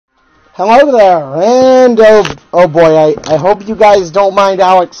Hello there, and oh boy, I hope you guys don't mind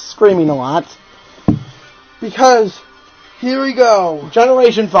Alex screaming a lot. Because, here we go.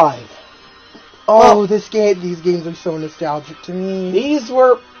 Generation 5. Oh, these games are so nostalgic to me. These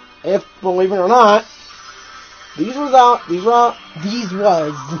were, if believe it or not, these were our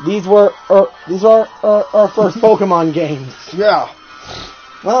first Pokemon games. Yeah.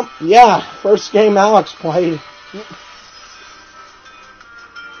 Well, yeah, first game Alex played.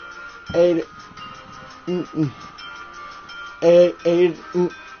 Ain't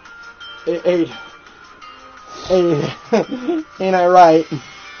I right?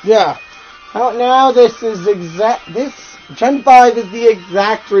 Yeah. Now this Gen 5 is the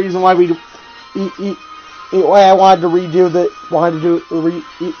exact reason why why I wanted to revisit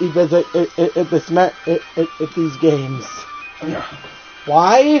these games. Yeah.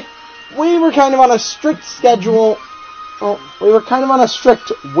 Why? We were kind of on a strict schedule. We were kind of on a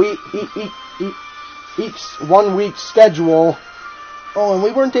strict each 1 week schedule. Oh, and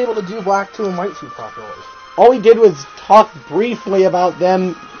we weren't able to do Black 2 and White 2 properly. All we did was talk briefly about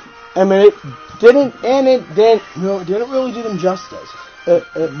them. I mean, it didn't really do them justice.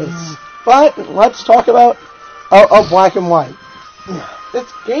 But let's talk about Black and White. This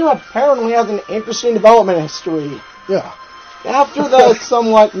game apparently has an interesting development history. Yeah. After the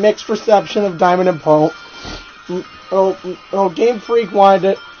somewhat mixed reception of Diamond and Pearl, Game Freak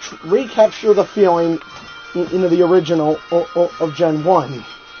wanted to recapture the feeling into the original of Gen 1.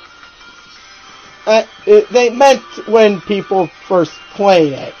 They meant when people first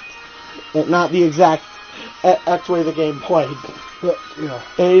played it, not the exact way the game played. Yeah.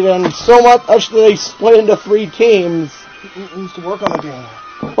 And so much that they split into 3 teams. Used to work on the game.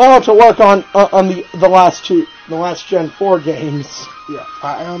 Well, to work on the last Gen 4 games. Yeah,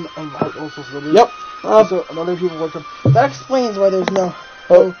 and also so yep. So other people worked on. That explains why there's no.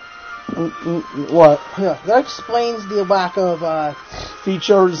 What? Yeah, that explains the lack of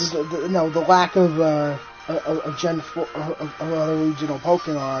features. The lack of Gen 4 of other regional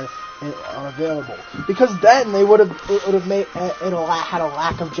Pokemon unavailable. Because then they would have had a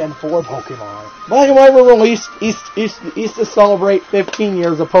lack of Gen 4 Pokemon. Black and White were released East to celebrate 15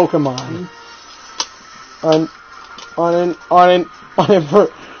 years of Pokemon. And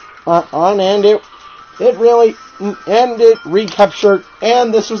it recaptured,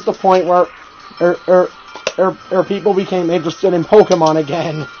 and this was the point where people became interested in Pokemon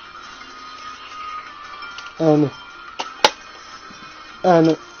again. And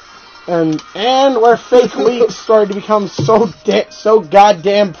where fake leaks started to become so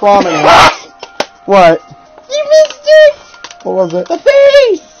goddamn prominent. What? You missed it! What was it? The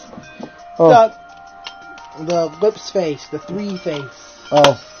face! Oh. The lips face, the 3 face.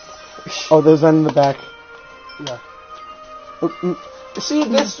 Oh, there's one in the back. Yeah. See,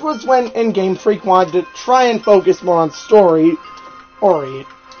 this was when Game Freak wanted to try and focus more on story. And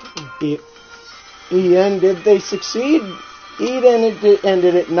did they succeed? And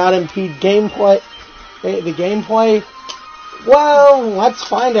did it not impede gameplay? The gameplay? Well, let's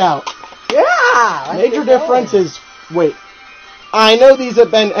find out. Yeah! Major difference is, wait, I know these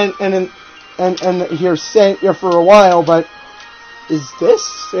have been and here for a while, but is this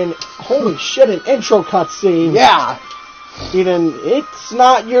holy shit, an intro cutscene? Yeah! It's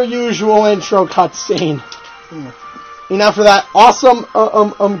not your usual intro cutscene. Enough for that awesome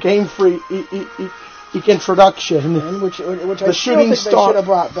Game Freak introduction. And which the I shooting still think they should have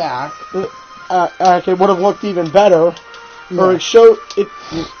brought back. It would have looked even better. Yeah. Or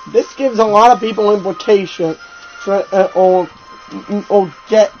this gives a lot of people implication or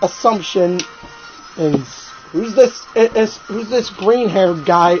get assumption. And who's this green-haired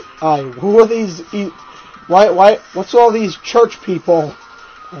guy? Who are these? Why? What's all these church people?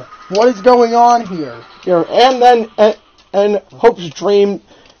 What is going on here? And then Hope's dream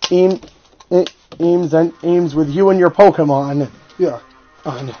aims with you and your Pokemon. Yeah.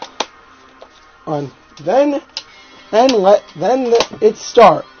 Then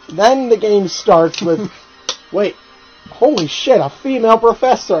the game starts with wait, holy shit, a female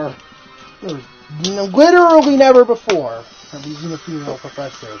professor. Literally never before have we seen a female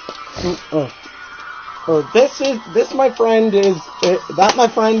professor. My friend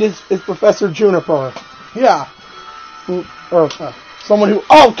is Professor Juniper. Yeah. Someone who,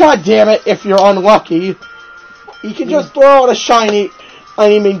 oh god damn it, if you're unlucky, you can just throw out a shiny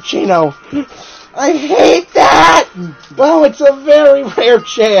Minccino. I hate that! Well, it's a very rare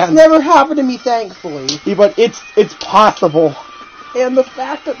chance. It's never happened to me, thankfully. Yeah, but it's possible. And the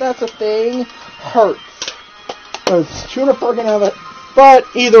fact that that's a thing hurts. Juniper can have it, but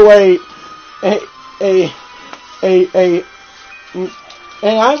either way,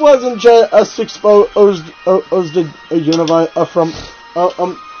 And I wasn't just exposed to Unova from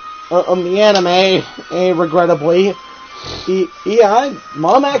the anime, regrettably.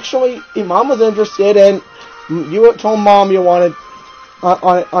 Mom was interested, and you told Mom you wanted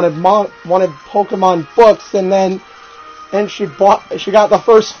wanted Pokemon books, and she got the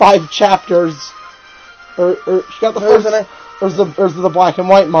first 5 chapters, or she got the first, or the black and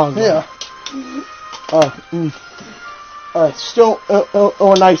white manga. Yeah. Still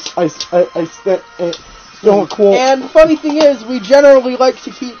nice. Still cool. And the funny thing is, we generally like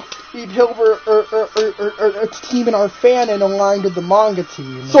to keep Hilbert or a team in our fanon aligned with the manga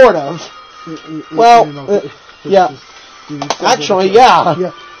team. Sort of. Well, yeah. Actually, yeah.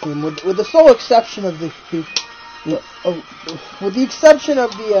 Yeah. And with the sole exception of the exception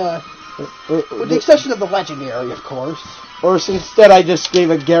of the legendary, of course. Or instead, I just give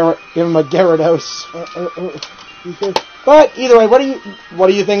him a Gyarados. But either way, what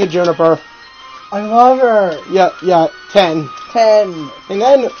do you think of Juniper? I love her. Yeah, 10. 10.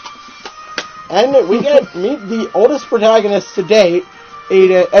 And we meet the oldest protagonist to date,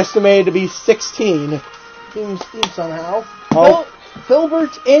 estimated to be 16. Seems somehow. Oh.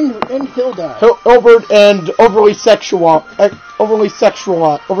 Hilbert and Hilda. Hilbert and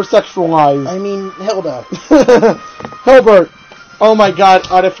over-sexualized. I mean, Hilda. Hilbert. Oh my God!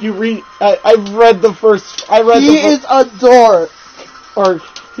 If you read, I've read the first. He is a dork. Or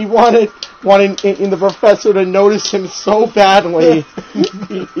he wanted in the professor to notice him so badly.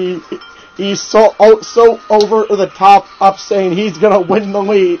 He's so over the top, up saying he's gonna win the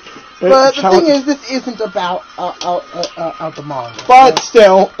league. But the thing is, this isn't about the manga. But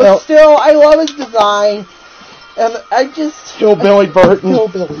still, I love his design, and I just Hillbilly Burton.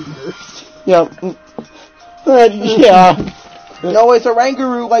 Yeah. Yeah. No, it's a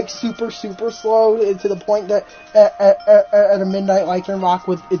Rangaroo, like, super slow, to the point that at a Midnight Lightning Rock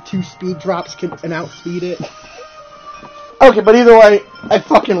with 2 speed drops can outspeed it. Okay, but either way, I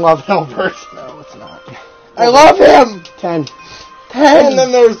fucking love Hilbert. No, it's not. I love him! 10. And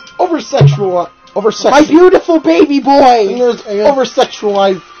then there's over-sexualized. My beautiful baby boy! And there's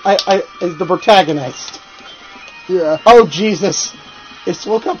over-sexualized is the protagonist. Yeah. Oh, Jesus. Just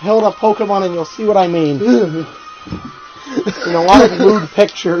look up Hilda Pokemon and you'll see what I mean. In a lot of lewd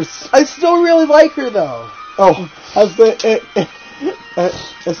pictures. I still really like her, though. Oh, and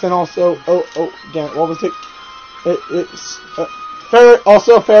also, damn, what was it? It's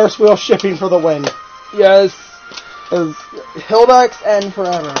also Ferris wheel shipping for the win. Yes. Hilda XN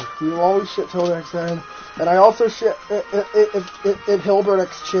forever. You always ship Hilda XN. And I also ship if Hilbert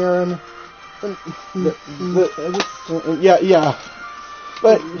X Charon. Yeah.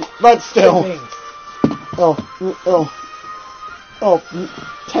 But still.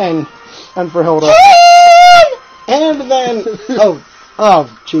 10. And for Hilda. 10! And then, oh,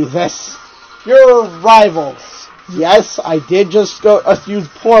 Jesus. Your rivals. Yes, I did just use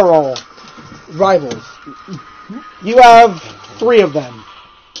plural. Rivals. You have 3 of them.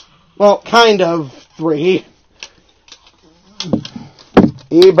 Well, kind of 3.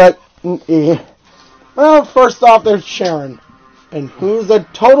 Well, first off, there's Sharon. And who's a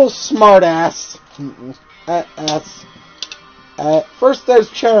total smartass. First, there's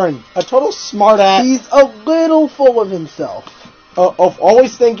Sharon. A total smartass. He's a little full of himself. Of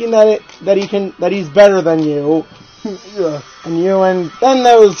always thinking that he's better than you. Yeah. And then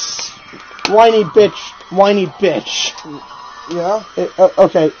there's whiny bitch. Yeah.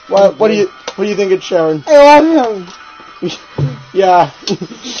 Okay. What do you think of Sharon? I love him. Yeah.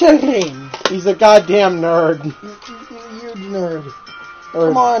 Sharon. He's a goddamn nerd. He's a huge nerd.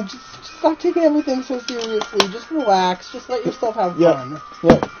 Come on, just stop taking everything so seriously. Just relax. Just let yourself have fun.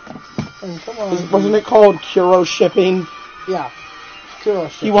 Yeah. And come on. Wasn't it called Kuro shipping? Yeah. Kuro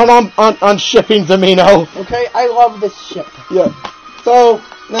shipping. He went on shipping Zamino. Okay, I love this ship. Yeah. So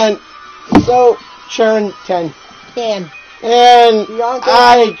Sharon 10. 10. And Bianca?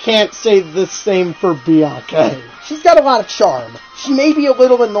 I can't say the same for Bianca. She's got a lot of charm. She may be a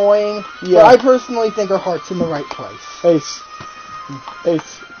little annoying, but I personally think her heart's in the right place.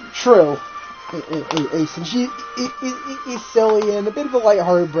 It's true. Ace, and she is silly and a bit of a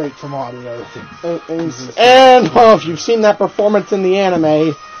lighthearted break from all the other things. And well, if you've seen that performance in the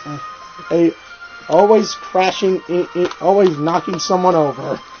anime, always crashing, always knocking someone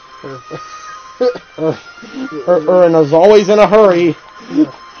over, and is always in a hurry.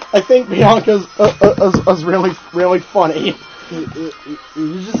 I think Bianca's is really funny.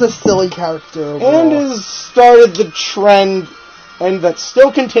 He's just a silly character overall. And has started the trend, and that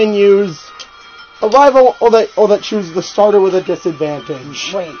still continues. A rival, or that chooses the starter with a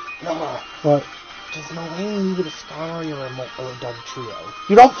disadvantage. Wait, no. What? Does Noire leave with a Scar or a Dove Trio?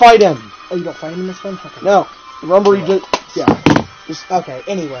 You don't fight him. Oh, you don't fight him in this one? Okay. No. Remember, he just... Yeah. Okay,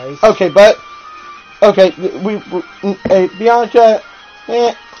 anyways. Okay, but... Okay, Bianca...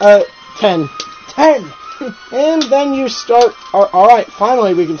 10. 10! And then you start... Alright,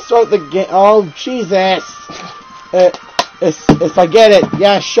 finally, we can start the game. Oh, Jesus. If I get it.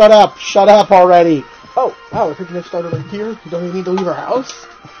 Yeah, shut up. Shut up already. Oh, wow, we're picking up starter right here. You don't even need to leave our house?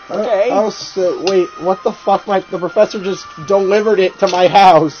 Okay. Wait, what the fuck? The professor just delivered it to my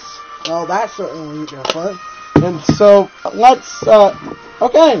house. Well, that's certainly different. And so, let's go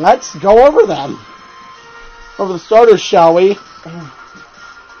over them. Over the starters, shall we?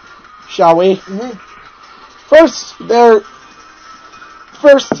 Shall we? Mm-hmm. First, there's...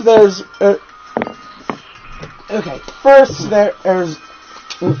 Okay,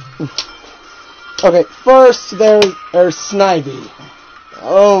 first there's Snivy.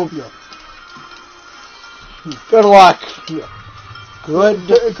 Oh, yeah. Good luck. Yeah.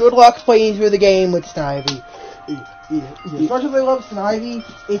 Good luck playing through the game with Snivy. As much as I love Snivy,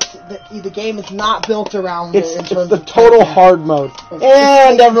 the game is not built around it. It's the total hard mode.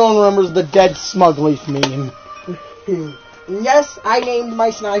 And everyone remembers the dead Smugleaf meme. Yes, I named my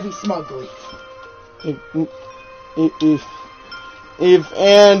Snivy Smugleaf.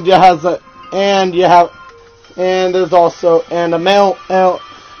 And there's also a male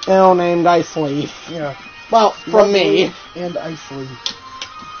named Ice Leaf. Yeah. Well, from me. And Ice Leaf.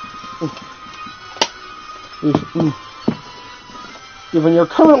 When you're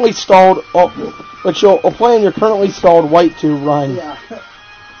currently stalled, but you'll play in your currently stalled White 2 run. Yeah.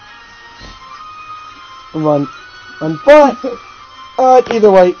 Run. But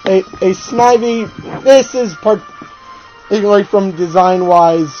either way, a Snivy. This is particularly from design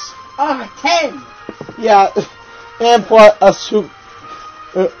wise. 10. Yeah, and plus who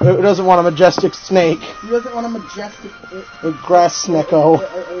doesn't want a majestic snake? He doesn't want a majestic a grass snecko.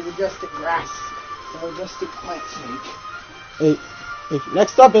 A majestic grass. A majestic plant snake.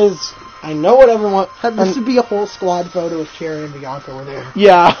 Next up is I know what everyone. This would be a whole squad photo if Cherry and Bianca were there.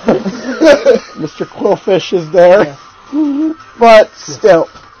 Yeah, Mr. Quillfish is there. Yeah. But still,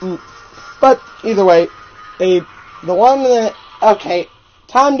 but either way, the one that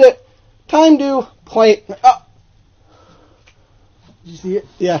time to play. Oh. Did you see it?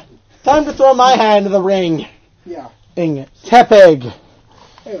 Yeah, time to throw my hat into the ring. Yeah. Tepig.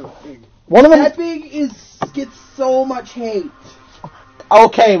 Oh, one of them. Tepig gets so much hate.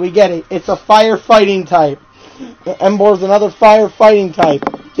 Okay, we get it. It's a firefighting type. Embor's another firefighting type.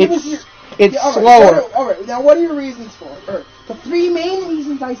 It's slower. Alright, now what are your reasons for it? The 3 main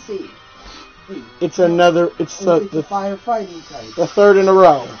reasons I see. It's the firefighting type. The 3rd in a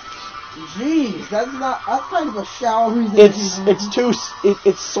row. Jeez, that's kind of a shallow reason.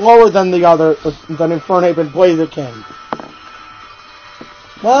 It's slower than the other, than Infernape and Blaziken.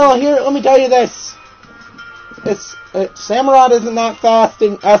 Well, here, let me tell you this. Samurott isn't that fast,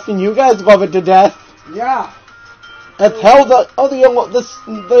 and you guys love it to death. Yeah. That's how the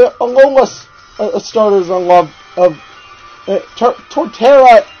Alola starters are loved.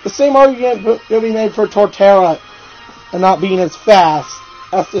 Torterra, the same argument could be made for Torterra and not being as fast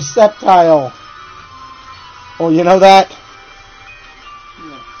as the Sceptile. Well, you know that?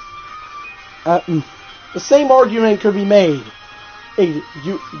 Yeah. The same argument could be made.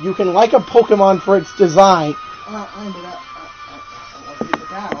 You can like a Pokemon for its design.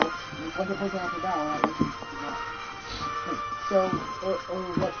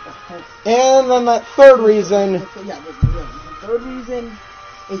 And then that 3rd reason. The 3rd reason,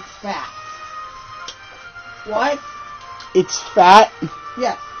 it's fat. What? It's fat?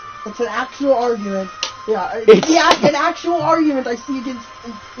 Yes. It's an actual argument. Yeah, an actual argument I see against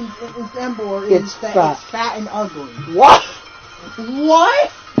Embor is that it's fat and ugly. What?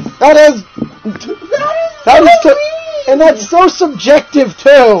 What? That is so and that's so subjective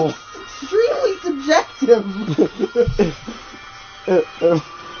too. Extremely subjective.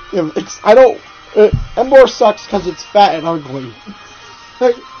 Embor sucks because it's fat and ugly.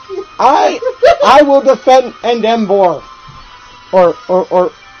 I will defend Embor, or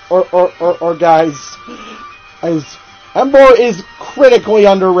guys, as Embor is critically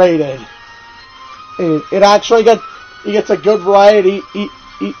underrated. It actually gets a good variety.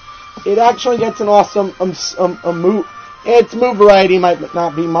 It actually gets an awesome move. Its move variety might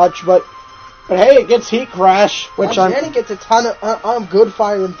not be much, but hey, it gets Heat Crash, which and it gets a ton of good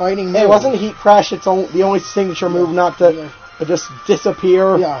fire and fighting moves. It wasn't Heat Crash. It's the only signature move not to just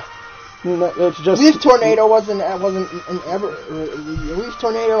disappear. Yeah. It's just Leaf Tornado wasn't an ever. Leaf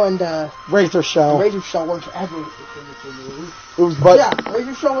Tornado and Razor Shell. Razor Shell weren't ever a signature move. It was, but Yeah,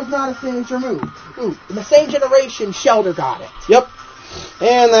 Razor Shell was not a signature move. Ooh, in the same generation, Shelter got it. Yep.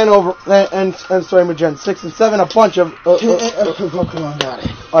 And then and starting with Gen 6 and 7, a bunch of Pokemon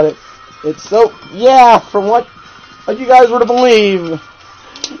got it. It's so, yeah, from what you guys were to believe.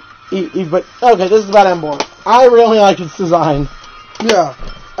 But okay, this is about Emboar. I really like its design. Yeah,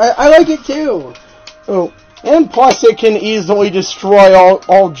 I like it too. Oh, and plus it can easily destroy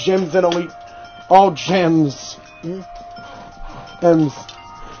all gyms and all gyms.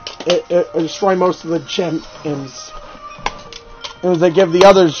 It destroy most of the gyms. And they give the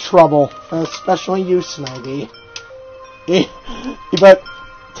others trouble, especially you, Snivy. But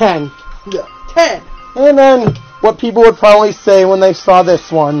 10. Yeah, 10. And then what people would probably say when they saw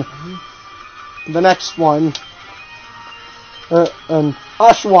this one, the next one, and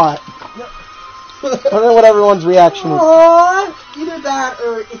Oshawott. I don't know what everyone's reaction is. Either that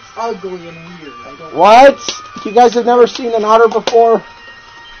or it's ugly and weird. I don't What? You guys have never seen an otter before?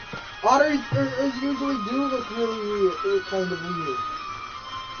 Otters usually do look really weird, kind of weird.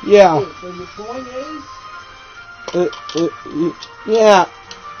 Yeah. Okay, so your point is? Yeah.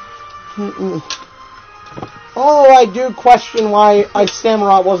 Although I do question why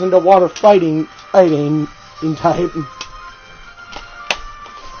Samurott wasn't a water fighting type.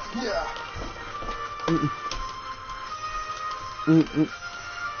 Yeah.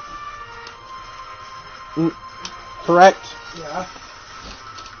 Correct? Yeah.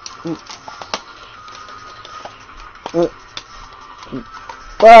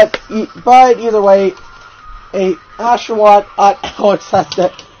 But either way, a Oshawott Alex has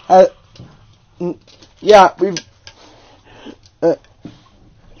to. Yeah, we've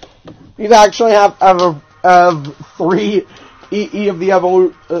actually have 3 E of the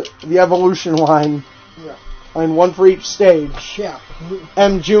evolution line. Yeah. And 1 for each stage. Yeah.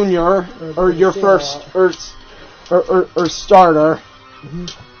 M Junior or your first or starter.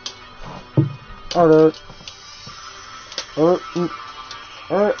 Or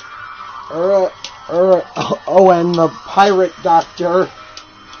Owen, the pirate doctor.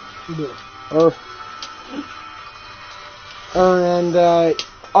 And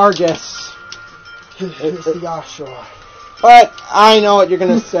Argus. It's the Oshawott. But I know what you're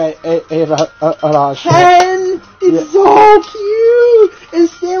gonna say, Oshawott. 10! It's so cute! And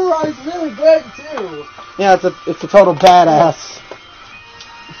Samurott is really good too. Yeah, it's a total badass.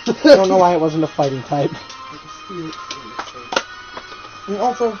 I don't know why it wasn't a fighting type. And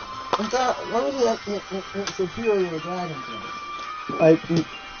also, why was it superior to Dragon Tail? Like,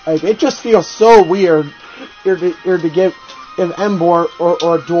 it just feels so weird to give Emboar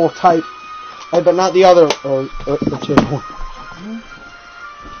or a dual type, but not the other or two.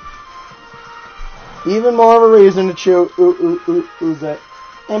 Even more of a reason to choose it.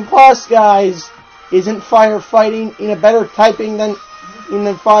 And plus, guys, isn't firefighting in a better typing than in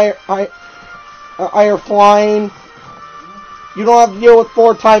the fire flying? You don't have to deal with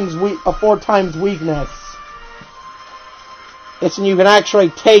 4 times weakness. It's and you can actually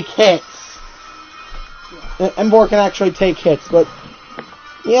take hits. Emboar can actually take hits, but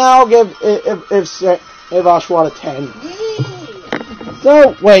yeah, I'll give Oshawott a 10.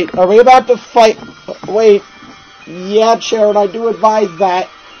 So wait, are we about to fight? Wait, yeah, Sharon, I do advise that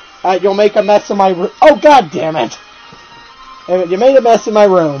you'll make a mess of my room. Oh, god damn it! You made a mess in my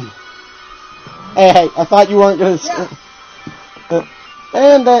room. Hey, I thought you weren't gonna. Yeah.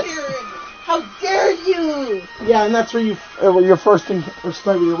 And how dare you! Yeah, and that's where your first start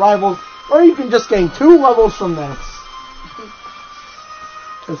with your rivals, or you can just gain 2 levels from this.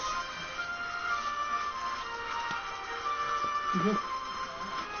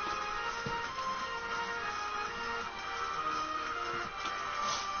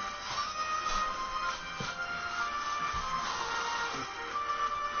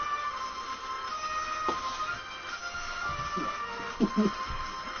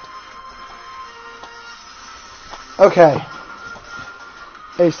 Okay.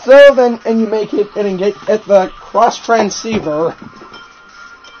 So then, and you make it and get at the cross transceiver,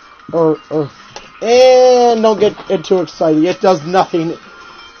 and don't get too excited. It does nothing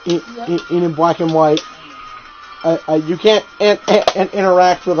in black and white. You can't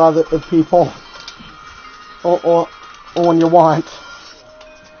interact with other people, or when you want.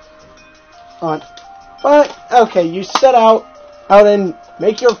 But okay, you set out and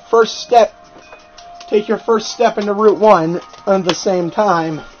make your first step. Take your first step into Route 1 at the same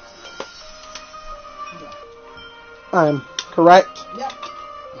time. I'm correct? Yep.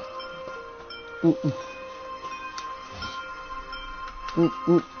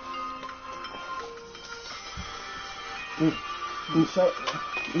 So,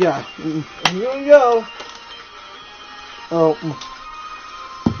 yeah. here we go. Oh.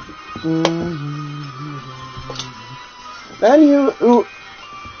 Then you. Ooh.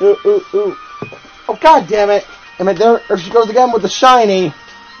 Oh, god damn it. I mean, there she goes again with the shiny.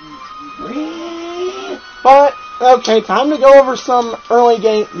 But, okay, time to go over the early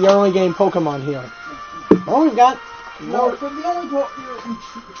game Pokemon here. Oh, we've got... No, for the only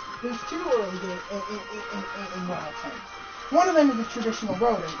there's two early games in Wild Types. One of them is a traditional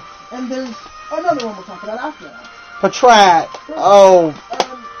rodent, and there's another one we'll talk about after that. Patrat. Oh.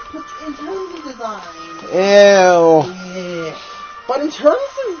 In terms of design... Ew. Yeah. But in terms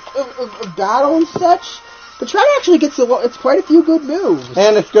of battle and such, Patrat actually gets it's quite a few good moves.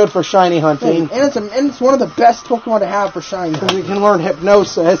 And it's good for shiny hunting. And it's one of the best Pokemon to have for shiny hunting. Because you can learn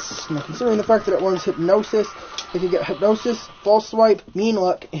Hypnosis. Now, considering the fact that it learns Hypnosis, it can get Hypnosis, False Swipe, Mean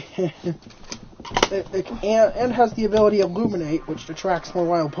Look, and has the ability Illuminate, which attracts more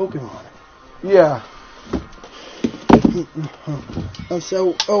wild Pokemon. Yeah.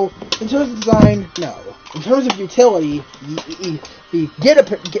 So, in terms of design, no. In terms of utility, get a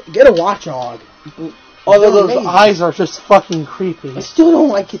Watchog. Although those eyes are just fucking creepy. I still don't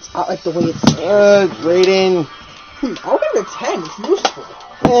like like the way it's. Rating. I'll give it a 10. It's useful.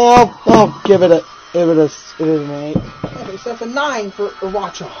 I'll give it an 8. Okay, so that's a 9 for a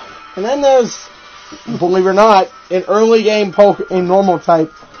Watchog. And then there's, believe it or not, an early game in normal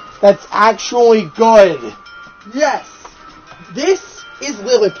type that's actually good. Yes. This is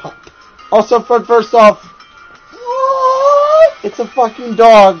Lillipup. Also, first off, what? It's a fucking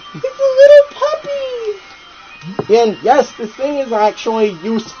dog. It's a little puppy. And yes, this thing is actually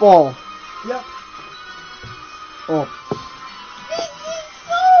useful. Yep. Oh. This is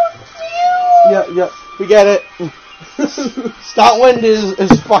so cute. Yeah, we get it. Scotland is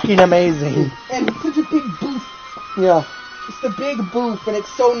fucking amazing. And it's such a big boof. Yeah. It's the big boof, and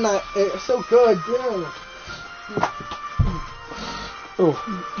it's so so good, too. Ooh.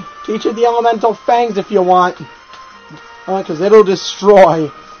 Teach it the elemental fangs if you want. Because it'll destroy.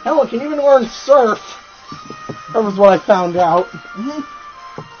 Hell, it can even learn surf. That was what I found out. Mm-hmm.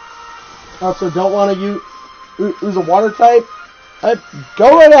 Also, don't want to use a water type?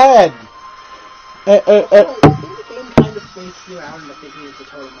 Go right ahead. I think the game kind of spaced you out into thinking it's a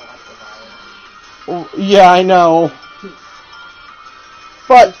total molecular violence. Yeah, I know.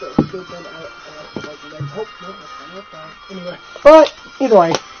 But... Anyway. But, either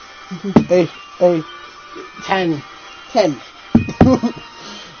way. a 10. 10.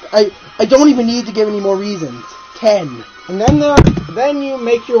 I don't even need to give any more reasons. 10. And then you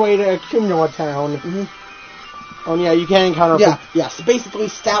make your way to Cumula Town. Mm-hmm. Oh yeah, you can encounter... So basically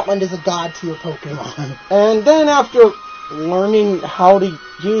Stoutland is a god tier Pokemon. And then after learning how to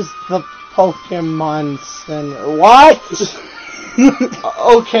use the Pokemon Center... What?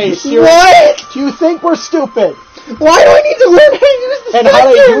 Okay, seriously. What? Do you think we're stupid? Why do I need to learn how to use the And how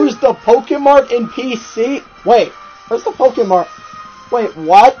to use the Pokemon in PC? Wait, where's the Pokemon? Wait,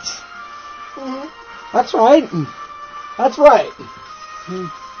 what? Mm-hmm. That's right. That's right.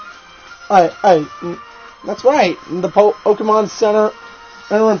 That's right. The Pokemon Center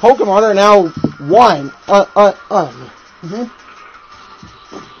and Pokemon are now one. Mm-hmm.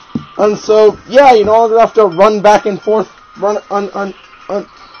 And so, yeah, you no longer have to run back and forth, run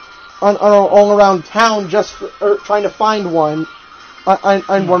all around town just trying to find one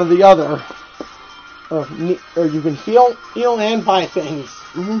on one or the other. Or you can heal and buy things.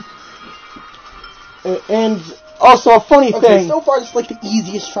 Mm-hmm. And also, a funny thing... so far it's like the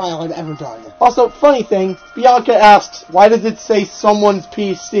easiest trial I've ever done. Also, funny thing, Bianca asks, why does it say someone's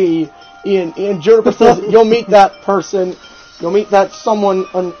PC? And Juniper says, you'll meet that person, you'll meet that someone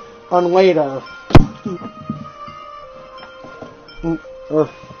on later.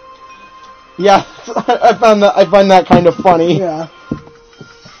 Yeah, I find that kind of funny. Yeah.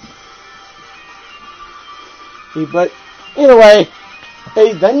 But, anyway,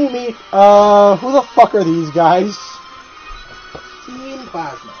 hey, then you meet, who the fuck are these guys? Team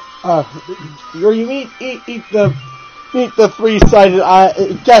Plasma. You meet the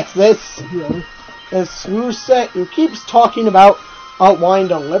three-sided gets this. Yeah. It's who keeps talking about wanting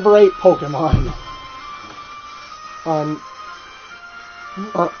to liberate Pokemon. On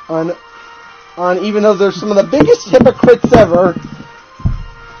even though they're some of the biggest hypocrites ever,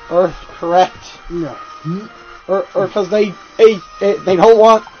 or correct. Yeah. Or because they don't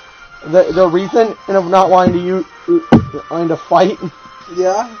want the reason of not wanting to fight.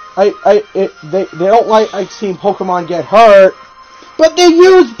 Yeah. They don't like seeing Pokemon get hurt. But they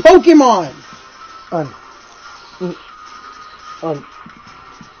use Pokemon.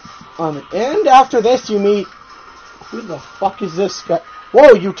 And after this you meet Who the fuck is this guy?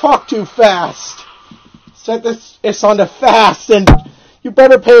 Whoa, you talk too fast. Set this on to fast, and you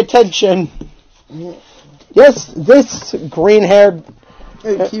better pay attention. Yes, this green-haired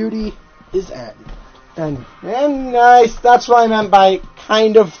cutie is N. And nice. That's what I meant by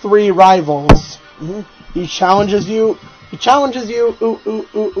kind of 3 rivals. Mm-hmm. He challenges you.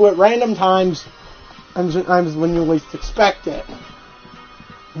 At random times when you least expect it.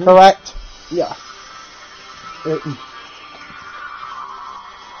 Mm-hmm. Correct? Yeah.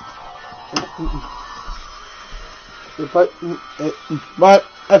 But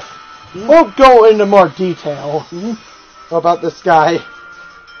we'll go into more detail about this guy.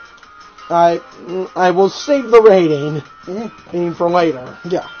 I will save the rating for later.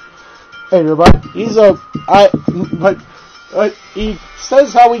 Yeah. Later, but he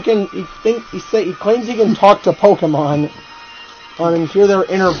says how he claims he can talk to Pokemon and hear their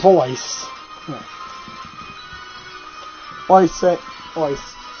inner voice. Yeah. Voice.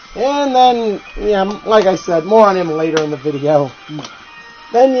 And then, yeah, like I said, more on him later in the video.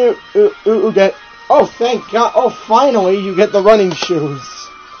 Then you get, oh, thank God, oh, finally you get the running shoes.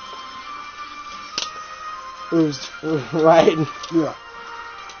 Right? Yeah.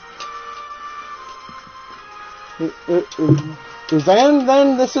 And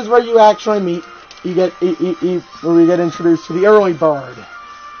then this is where you actually meet, where we get introduced to the early bird.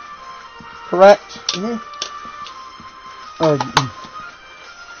 Correct? Mm-hmm.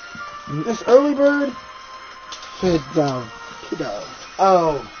 This early bird? Kiddo.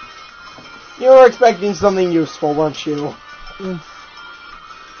 Oh. You were expecting something useful, weren't you?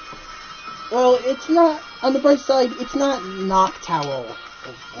 Well, it's not, on the bright side, it's not Noctowl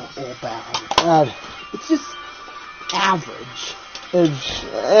or bad. It's just average.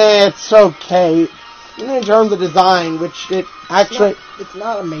 It's okay. In terms of design, which it actually... It's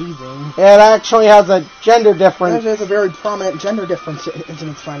not amazing. It actually has a gender difference. It has a very prominent gender difference in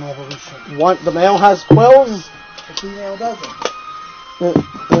its final evolution. The male has quills? The female doesn't.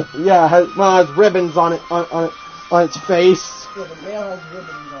 Yeah, has ribbons on its face. Yeah, the male has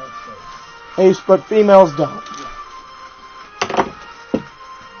ribbons on its face. But females don't.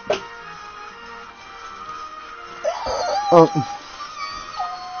 Yeah.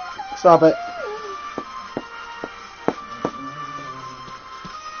 Stop it.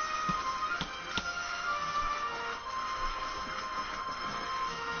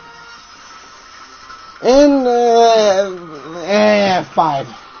 And 5.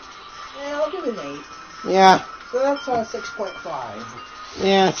 Yeah, I'll give it an 8. Yeah. So that's 6.5.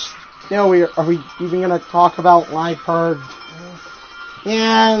 Yeah. Now are we even gonna talk about Liepard?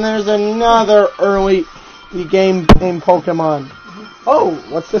 Yeah, and there's another early game Pokemon. Oh,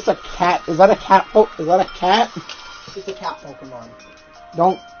 what's this? A cat? Is that a cat? Is that a cat? It's a cat Pokemon.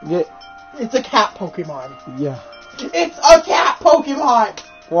 Don't get. It's a cat Pokemon. Yeah. It's a cat Pokemon.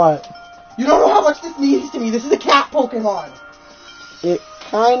 What? You don't know how much this means to me. This is a cat Pokemon. It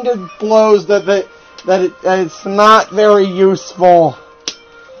kind of blows that it's not very useful.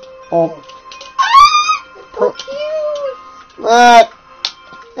 Oh. It's so cute.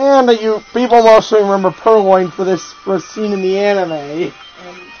 And you people mostly remember Purloin for this scene in the anime.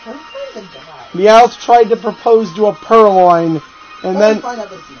 Purloin's a guy. Meowth tried to propose to a Purloin, and then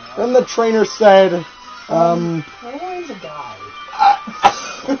the trainer said, Purloin's a guy.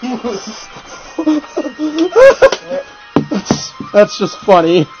 That's just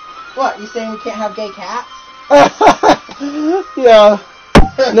funny. What, you saying we can't have gay cats? Yeah.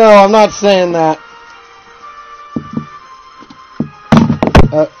 No, I'm not saying that.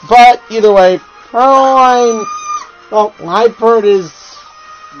 But either way, Purloin, well, Liepard is,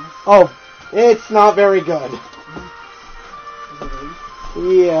 it's not very good.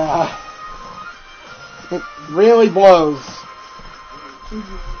 Yeah. It really blows. In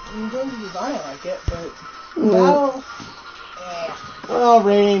terms of design, I like it, but battle, Well,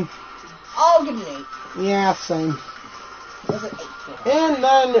 rating. I'll give it an 8. Yeah, same. That's an 8. And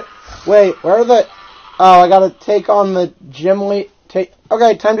then, wait, where are the, I gotta take on the gym lead.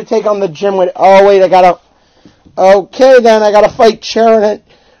 Okay, time to take on the gym lead. Oh, wait, okay then, I gotta fight Sharon at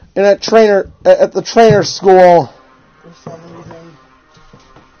the trainer school. For some reason.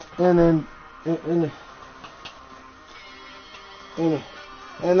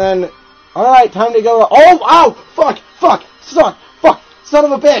 And then, alright, time to go. Oh, fuck, son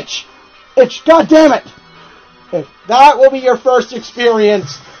of a bitch. God damn it. That will be your first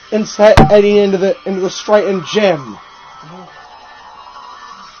experience in heading into the Striaton gym.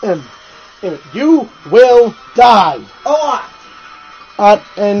 And you will die.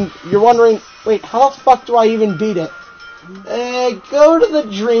 And you're wondering, wait, how the fuck do I even beat it? Go to the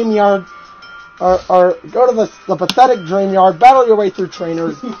dream yard or go to the pathetic dream yard, battle your way through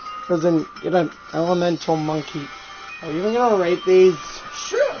trainers, then get an elemental monkey. Are you even gonna rate these?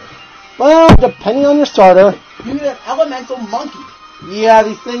 Sure. Well, depending on your starter. You get an elemental monkey. Yeah,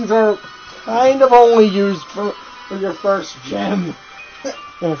 these things are kind of only used for your first gem.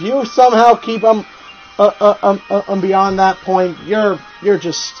 And if you somehow keep them beyond that point, you're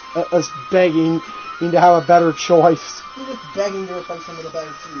just begging to have a better choice. You're just begging to replace them with a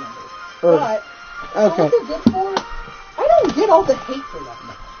better team member. But okay. what they're good for, I don't get all the hate for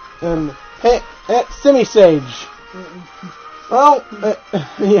them. And Semi-Sage. Well,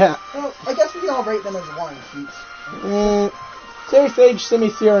 yeah. Well, I guess we can all rate them as one, since... Semi-Sage,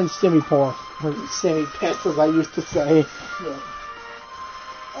 Semi-Seer, and Semi-Poor. Or Semi-Piss, as I used to say. Yeah.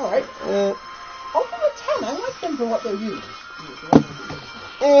 Alright. I'll give it 10. I like them for what they're used.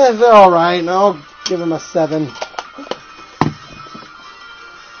 Yeah, they're alright. I'll give them a 7.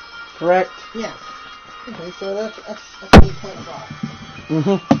 Correct? Yeah. Okay, so that's 8.5.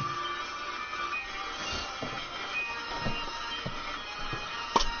 Mm-hmm.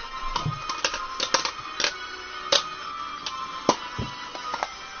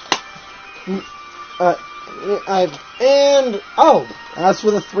 As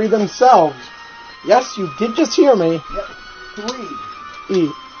for the 3 themselves, yes, you did just hear me. Yep,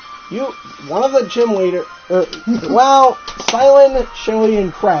 3. One of the gym leader, Silent, Chili,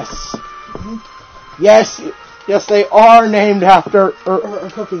 and Cress. Mm-hmm. Yes, they are named after a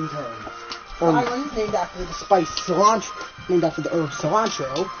cooking term. Silent, named after the spice cilantro, named after the herb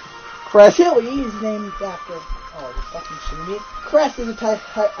cilantro. Cress. Chili is named after. Oh, the fucking chili. Cress is a type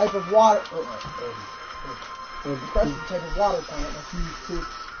of water. Cress is a type of water plant that's used to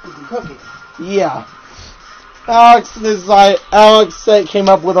do cooking. Yeah. Alex came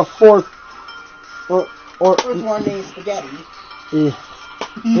up with a fourth. Fourth one named Spaghetti.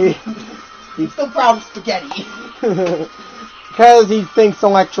 He's still proud of Spaghetti. Because he thinks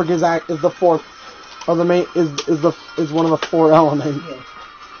electric is the fourth of the main is one of the 4 elements.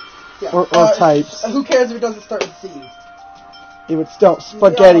 Yeah. Or types. Who cares if it doesn't start with C? It would still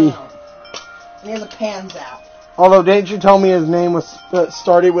Spaghetti. And he has a pans out. Although, didn't you tell me his name was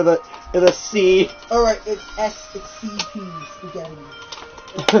started with a C? Alright, it's CP, Spaghetti.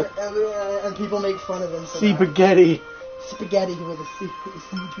 And people make fun of him. Spaghetti. Spaghetti with a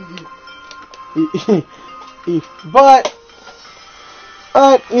CP. But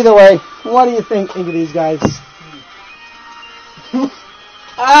either way, what do you think of these guys?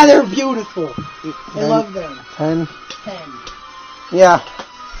 They're beautiful. I love them. 10. 10. Yeah.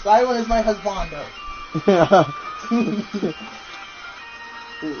 Silent is my husbando. Yeah.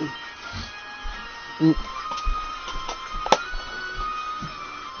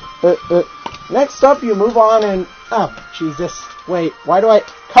 Next up, you move on and... Oh, Jesus. Wait, why do I...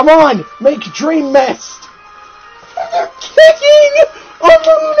 Come on! Make Dream Mist! They're kicking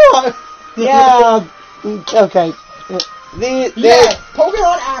Aluna! Yeah, okay. Yes,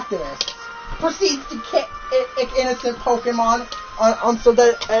 Pokemon activists proceeds to kick innocent Pokemon so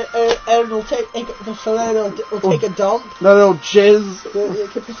that it'll take a dump. No, it'll jizz.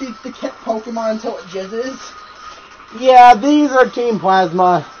 It proceeds to kick Pokemon until it jizzes. Yeah, these are Team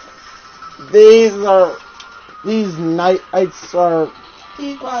Plasma. These Knights are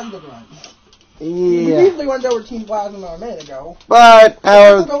Team Plasma ones. Yeah. We usually went over Team Plasma a minute ago. But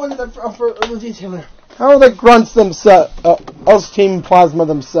we'll go into the detail. How are the grunts themselves? Us Team Plasma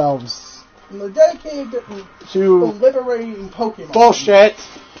themselves. And they're dedicated to liberating Pokemon. Bullshit.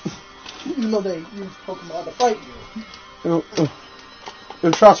 Even though they use Pokemon to fight you.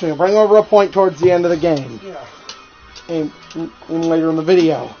 And trust me, bring over a point towards the end of the game. Yeah. And later in the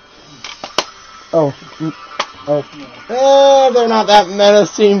video. They're not that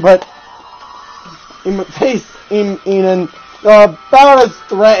menacing, but about as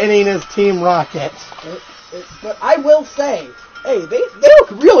threatening as Team Rocket. But I will say, hey, they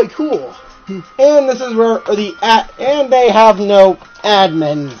look really cool. And this is where and they have no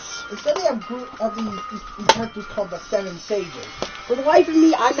admins. Instead they have a group of these characters called the 7 Sages. For the life of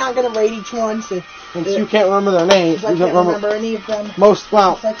me, I'm not going to rate each one. So you can't remember their names. I can't remember any of them.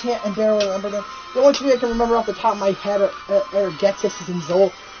 I can't and barely remember them. The only 2 I can remember off the top of my head are Getsis and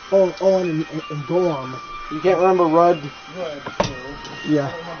Zol, Owen, and Gorm. You can't remember Rudd? Rudd,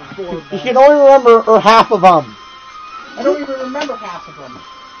 yeah. I don't remember 4 of them. You can only remember half of them. I don't even remember half of them.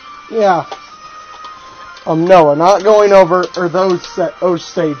 Yeah. No, we're not going over those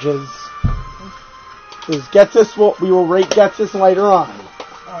stages. Because we will rate Getsis later on.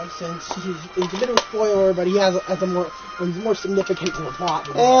 Since he's a bit of a spoiler, but he's more significant to the plot.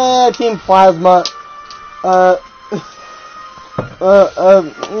 Team Plasma.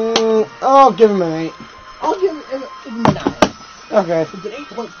 I'll give him an 8. I'll give him a 9. Okay. It's an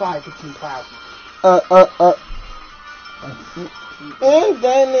 8.5 for Team Cloud. And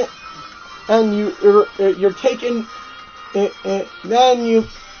then, you're taken, then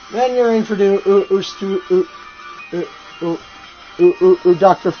you're introduced to,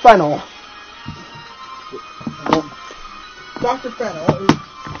 Dr. Fennel. Dr. Fennel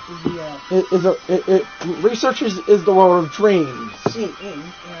researches is the world of dreams. and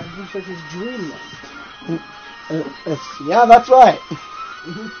researches dreamland. Yeah, that's right.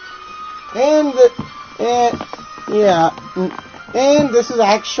 Mm-hmm. And this is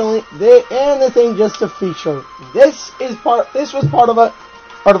actually the thing just to feature. This was part of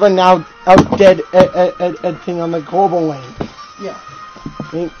a now outdead thing on the global lane. Yeah.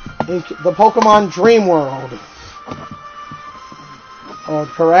 In the Pokemon Dream World. Oh,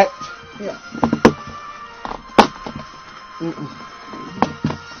 correct? Yeah.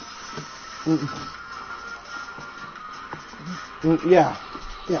 Yeah.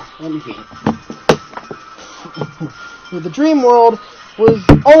 Yeah, let me see. The Dream World was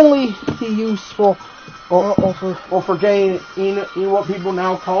only useful for gaining what people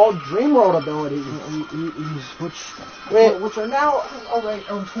now call Dream World abilities, which are now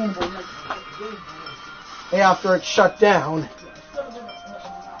obtainable after it's shut down.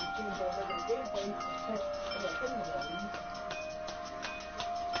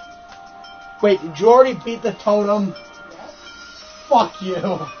 Wait, did you already beat the totem? Yes. Fuck you. The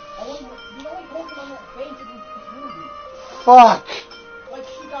only Pokemon that fainted was Ruby. Fuck. Like,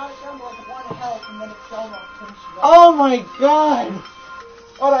 she got it down to like 1 health and then it fell off and she got Oh my god.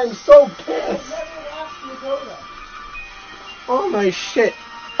 Oh, I'm so pissed. Oh my shit.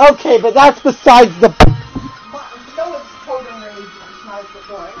 Okay, but that's besides the... No, it's totem rage. It's not the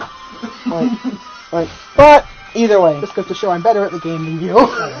point. Right. But, either way. Just goes to show I'm better at the game than you.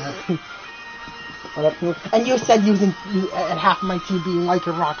 And you said using at half my team being like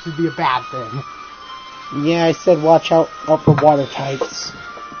your rocks would be a bad thing. Yeah, I said watch out for water types.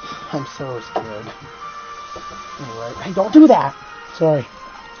 I'm so scared. Anyway, hey, don't do that. Sorry.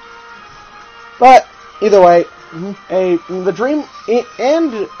 But either way, the Dream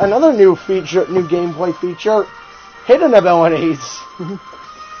and another new gameplay feature, hidden abilities.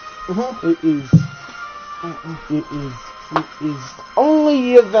 It is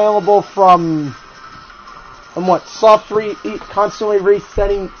only available from what, constantly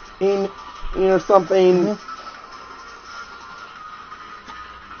resetting in or something.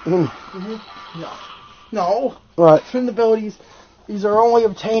 No. What? Hidden abilities. These are only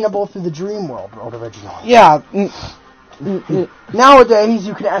obtainable through the Dream World originally. Yeah. Nowadays,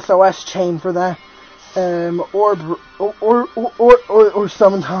 you can SOS chain for that, or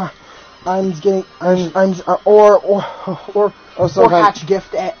sometimes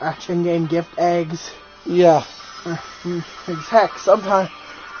hatch in-game gift eggs. Yeah. Heck, sometimes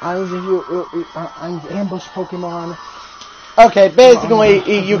if you ambush Pokemon. Okay, basically,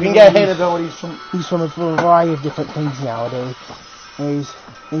 you can get hidden abilities from a variety of different things nowadays.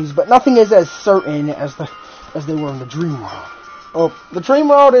 But nothing is as certain as they were in the Dream World. Oh, the Dream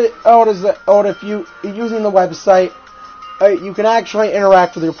World if you using the website, you can actually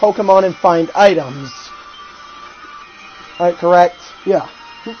interact with your Pokemon and find items. Correct? Yeah.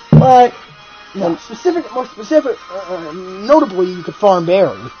 But more specific, notably, you could farm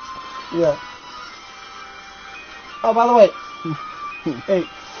berries. Yeah. Oh, by the way, hey,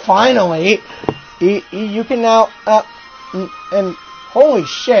 finally, you can now, and holy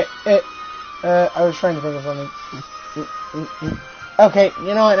shit, I was trying to think of something. Okay,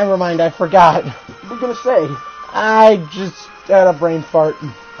 you know what, never mind, I forgot. What were you gonna say? I just had a brain fart.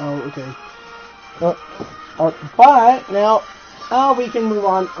 Oh, okay. But, now we can move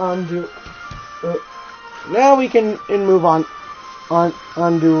on to, now we can move on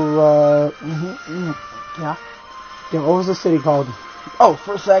to, yeah. Yeah, what was the city called? Oh,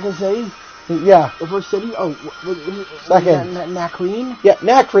 First Second City? Yeah. The first city? Oh, second. Nacreen? Yeah,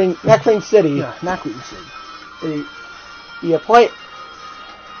 Nacreen City. Yeah, Nacreen City.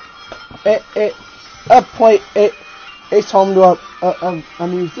 It's home to a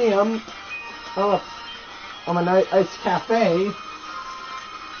museum, a nice cafe.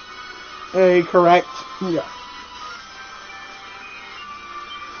 Correct. Yeah.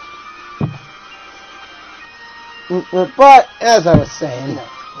 But as I was saying,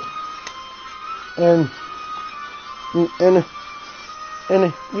 and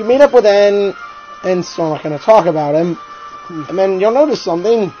you meet up with N, and still not going to talk about him, and then you'll notice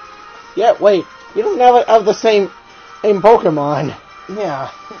something. Yeah, wait, he doesn't have the same Pokemon. Yeah.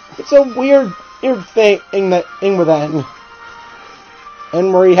 It's a weird thing with N.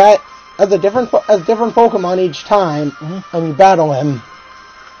 and where he has different Pokemon each time, and you battle him.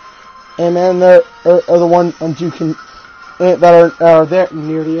 And then there are the ones you can that are there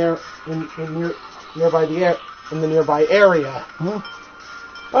near the air in the nearby area.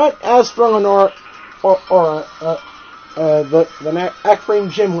 But as for Lenore the Ekrim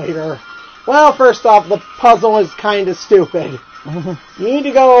gym leader, well, first off, the puzzle is kind of stupid. You need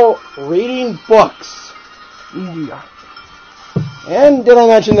to go reading books. Yeah. And did I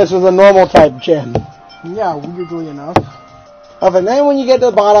mention this was a normal type gym? Yeah, weirdly enough. And then when you get to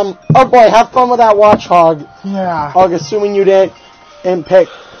the bottom, oh boy, have fun with that Watchog. Yeah. Assuming you didn't pick.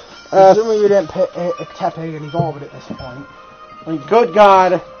 Assuming you didn't pick Tepig and evolve it at this point. Good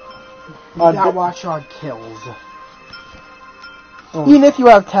God. That Watchog kills. Even if you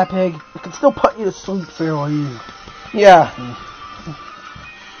have Tepig, it can still put you to sleep fairly easy. Yeah.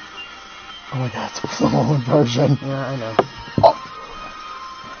 Oh my God, it's a slow version. Yeah, I know.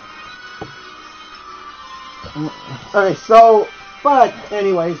 Okay, so, but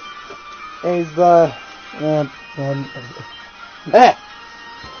anyways, is the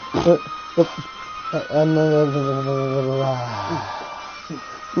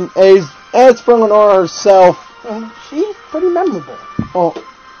as for Lenore herself, she's pretty memorable.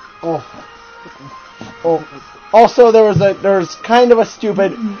 Also, there's kind of a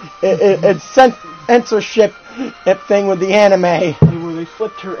stupid censorship thing with the anime. Where they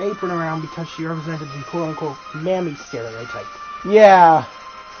flipped her apron around because she represented the quote-unquote mammy stereotype. Yeah.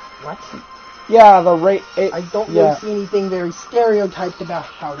 What? Yeah, I don't really see anything very stereotyped about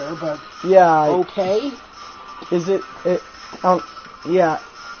her, but yeah. Okay. Is it? Yeah.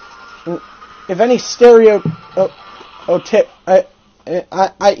 If any stereotype, I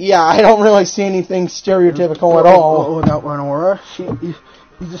don't really see anything stereotypical at all. Without Noire, she's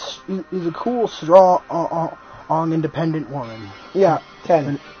a cool, strong, independent woman. Yeah,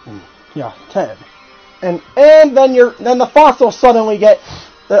 10. Yeah, 10. And then the fossil suddenly a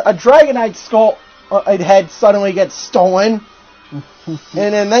Dragonite skull head suddenly gets stolen. And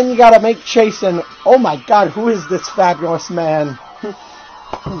then you gotta make chase, and oh my God, who is this fabulous man?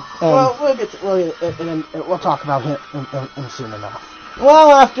 Well, we'll talk about him soon enough.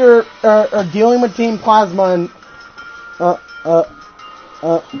 Well, after dealing with Team Plasma and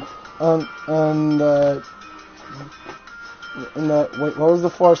wait, what was the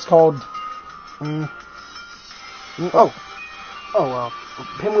forest called?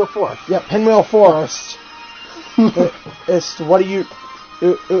 Pinwheel Forest. Yeah, Pinwheel Forest. What do you?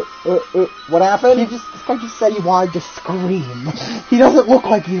 What happened? This guy just said he wanted to scream. He doesn't look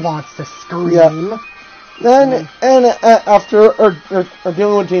like he wants to scream. Yeah. Then, after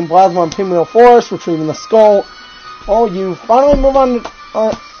dealing with Team Plasma and Pinwheel Forest, retrieving the skull, you finally move on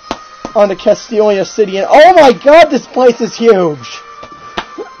to Castelia City, and oh my God, this place is huge!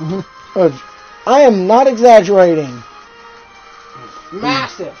 I am not exaggerating.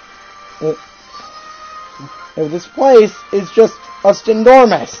 Massive! This place is just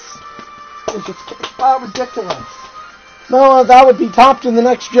enormous. It's just ridiculous. No, that would be topped in the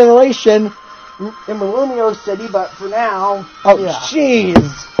next generation. In Malumio City, but for now... Oh,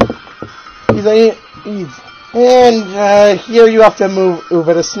 jeez! And here you have to move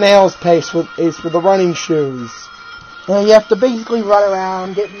at a snail's pace with the running shoes. And you have to basically run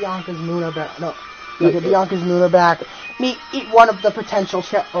around, get Bianca's Muna back. Get Bianca's Muna back. Meet one of the potential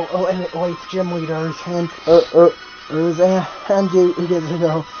gym leaders, and you get to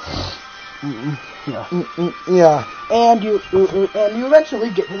go. Yeah. And you eventually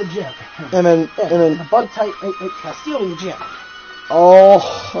get to the gym. And then the bug type Castelia gym.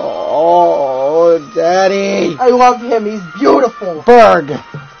 Oh, Daddy! I love him. He's beautiful. Berg.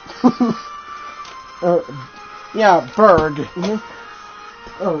 Yeah, Berg.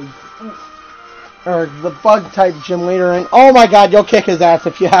 The bug type gym leader, and oh my God, you'll kick his ass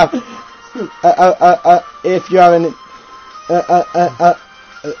if you have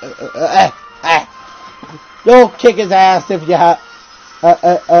you'll kick his ass if you have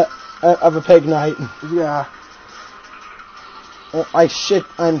of a pig night. Yeah.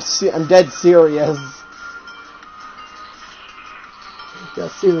 I'm dead serious. Yeah,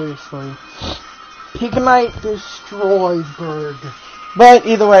 seriously. Pig night destroys Berg. But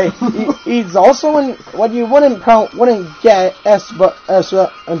either way, he's also in what you wouldn't get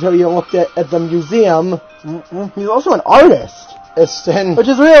until you looked at the museum. He's also an artist, which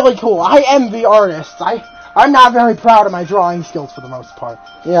is really cool. I envy artists. I'm not very proud of my drawing skills for the most part.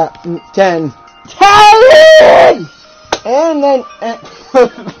 Yeah, 10. 10! And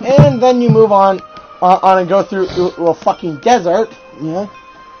then you move on and go through a fucking desert. Yeah.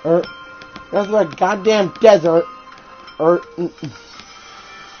 Or a goddamn desert.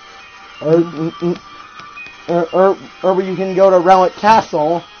 Or you can go to Relic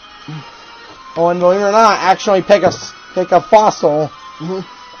Castle. Oh, and believe it or not, actually pick a fossil.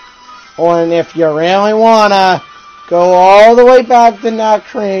 And if you really wanna, go all the way back to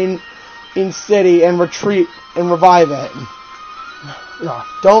Nocturne in City and retreat and revive it. Yeah.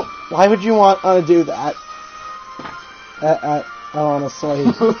 Why would you want to do that? Honestly.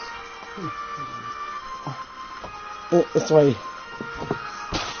 This way.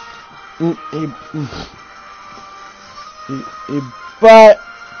 But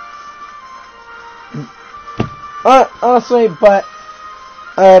honestly,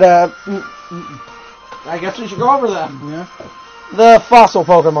 I guess we should go over them. Yeah. The fossil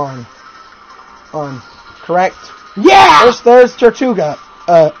Pokemon. Correct? Yeah! There's Tortuga.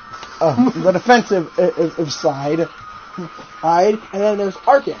 The defensive side. And then there's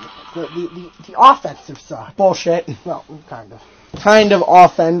Arkin, the offensive side. Bullshit. Well, kind of. Kind of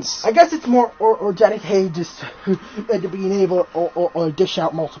offense. I guess it's more or dedicated just to being able or dish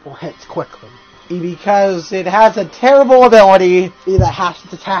out multiple hits quickly. Because it has a terrible ability that has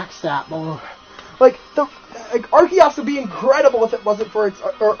its attack stat. Like Arceus would be incredible if it wasn't for its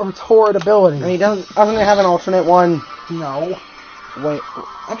horrid ability. And he doesn't it have an alternate one? No. Wait.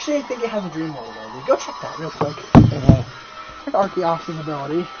 Actually, I think it has a Dream World ability. Go check that real quick. Okay. Check Arceus'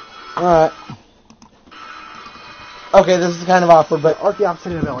 ability. Alright. Okay, this is kind of awkward, but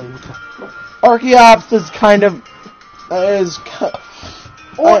Arceus' ability. Arceus is kind of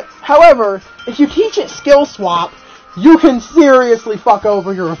however, if you teach it Skill Swap, you can seriously fuck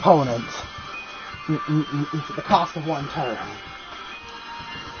over your opponent. At the cost of one turn.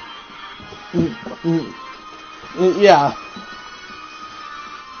 Yeah.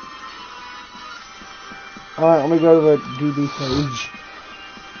 Alright, let me go to the DB page.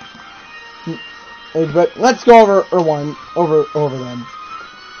 But let's go over them.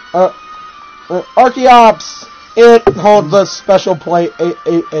 Archeops, it holds the special play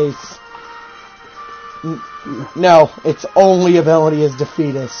ace. No, its only ability is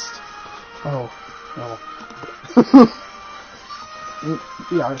Defeatist. Oh.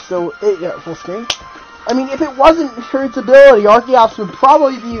 Yeah, so, full screen. I mean, if it wasn't for its ability, Archeops would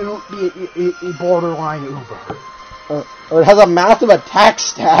probably be a borderline Uber. Or it has a massive attack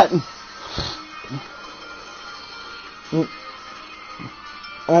stat.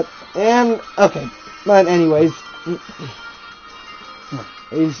 Okay, but anyways.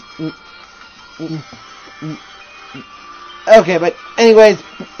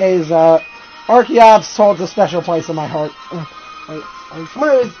 Archeops holds a special place in my heart.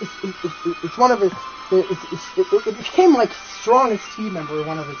 It became like strongest team member in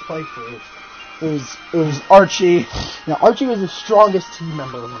one of his playthroughs. It was Archie. Yeah, Archie was the strongest team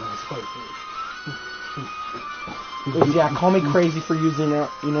member in one of his playthroughs. Yeah, call me crazy for using an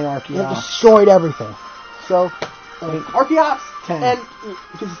Archeops. It destroyed everything. So, Archeops, 10. And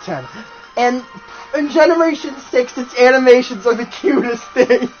this is 10. And in Generation 6, its animations are the cutest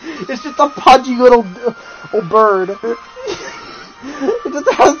thing. It's just a pudgy little bird. It just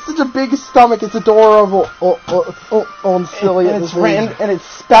has such a big stomach. It's adorable. And silly. And it's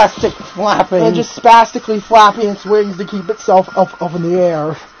spastic flapping. And just spastically flapping its wings to keep itself up in the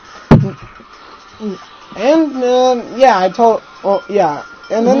air. And,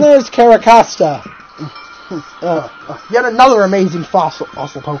 And then there's Caracosta. Yet another amazing fossil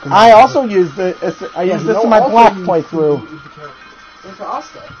Pokemon. I also used this in my black playthrough.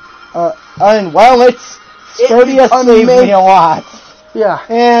 And its Sturdius saved me a lot. Yeah.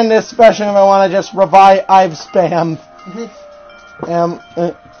 And especially if I want to just revive spam and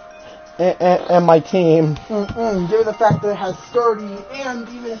my team. Given the fact that it has sturdy and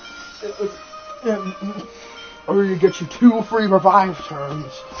even or you get you 2 free revive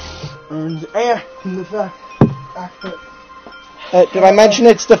turns. And the fact that did I mention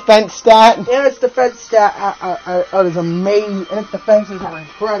its defense stat? And its defense stat is amazing, and its defenses are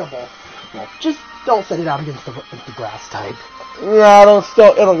incredible. Well, just don't set it out against the grass type. Yeah,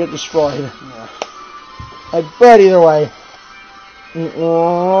 it'll get destroyed. Yeah. But either way.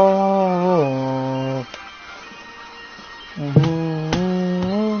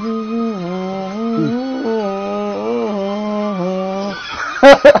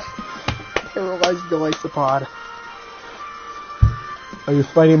 Paralyzed Delicipod. Are you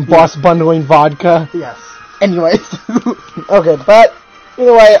fighting boss bundling vodka? Yes. Anyways. Okay, but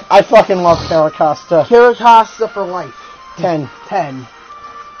either way, I fucking love Caracosta. Caracosta for life. 10. 10.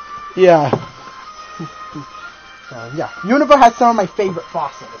 Yeah. Yeah. Unova has some of my favorite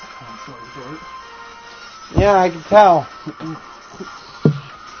fossils. Yeah, I can tell.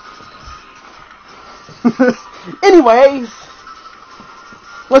 Anyways.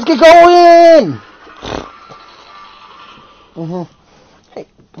 Let's get going! Hey,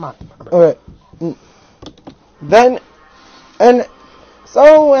 come on. Okay. Then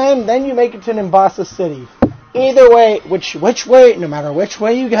you make it to Nimbasa City. Either way, which way, no matter which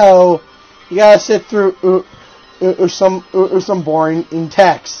way you go, you gotta sit through some boring in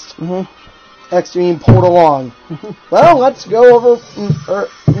text. Text being pulled along. Well, let's go over.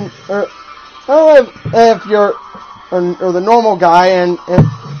 If you're or the normal guy and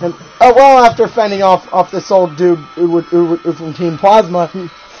after fending off this old dude who from Team Plasma,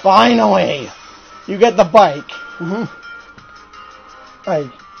 finally you get the bike. And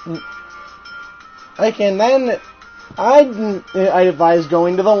then I advise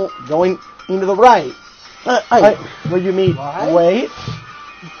going into the right. Where you meet. What?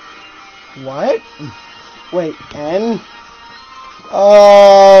 What? Wait, and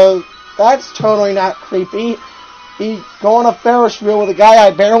that's totally not creepy. You go on a Ferris wheel with a guy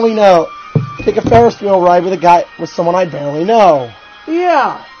I barely know. Take a Ferris wheel ride with someone I barely know.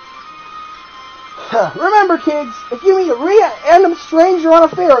 Yeah. Remember, kids, if you meet a random stranger on a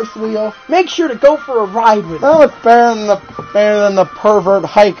Ferris wheel, make sure to go for a ride with him. Oh, it's better than the pervert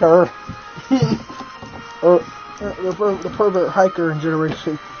hiker. Or the pervert hiker in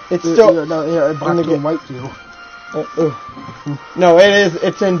Generation. It's still black and white too. No,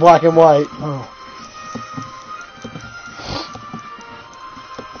 it's in black and white. Oh.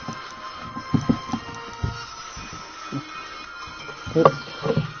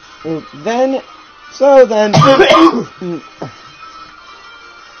 Then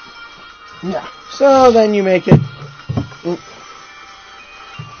Yeah. So then you make it.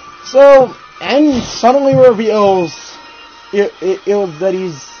 So, and suddenly reveals that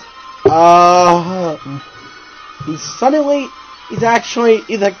he's actually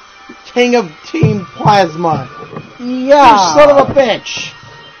the king of Team Plasma. Yeah. You son of a bitch.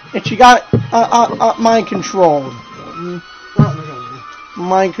 And she got mind controlled.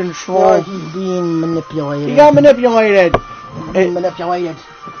 Mind control. No, he's being manipulated. He got manipulated. Manipulated.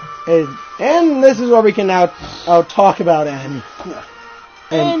 And this is where we can now talk about N. Yeah.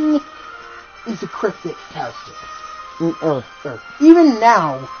 N is a cryptic character. Even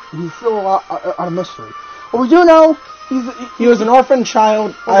now, he's still a lot a mystery. What we do know, he was an orphan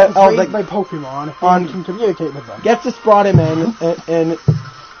child. Raised by Pokemon and can communicate with them. Gets brought him in and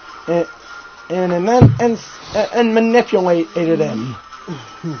manipulated him.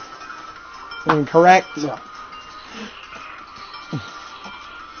 Correct? Yeah.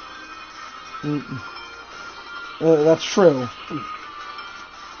 That's true.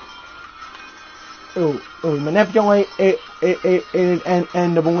 Manipulate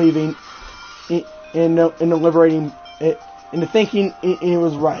and believing in liberating into thinking it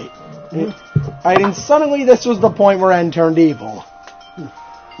was right. And suddenly this was the point where N turned evil.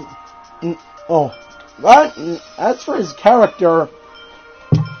 But as for his character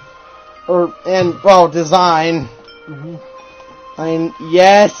design, I mean,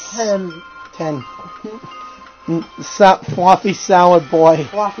 yes, 10. Fluffy salad boy.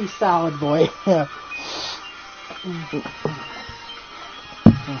 Fluffy salad boy. Yeah.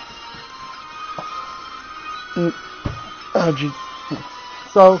 Oh, gee.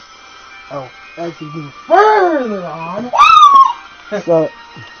 So, as you move further on. So,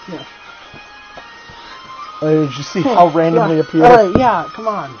 yeah. Did you see how randomly appeared? Alright, yeah, come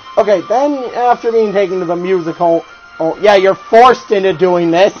on. Okay, then after being taken to the musical, you're forced into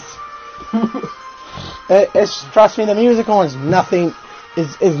doing this. Trust me, the musical is nothing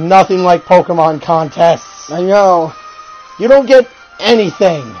like Pokemon contests. I know. You don't get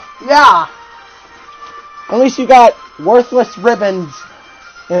anything. Yeah. At least you got worthless ribbons,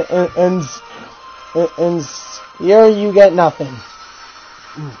 and here you get nothing.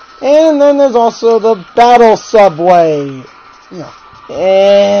 And then there's also the battle subway. Yeah.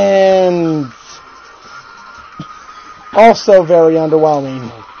 And also very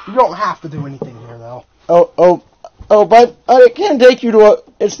underwhelming. You don't have to do anything here, though. But it can take you to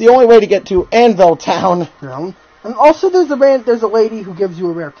it's the only way to get to Anvil Town. Yeah. And also there's a lady who gives you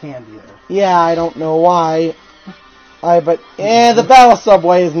a rare candy there. Yeah, I don't know why. The battle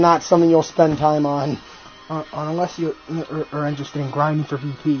subway is not something you'll spend time on. Unless you are interested in grinding for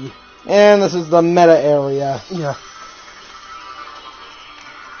VP. And this is the meta area. Yeah.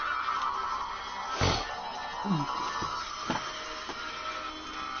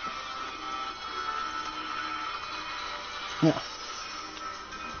 Yeah.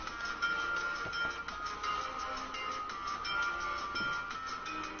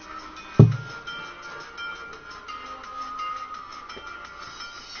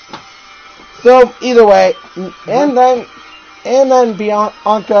 So, either way, and then And then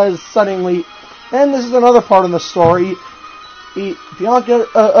Bianca is suddenly, and this is another part of the story. Bianca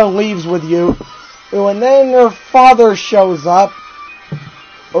leaves with you, and then her father shows up.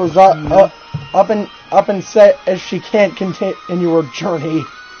 Up and says as she can't continue her journey.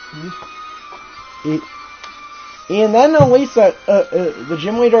 And then Elisa, the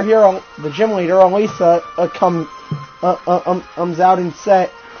gym leader, Elisa, comes out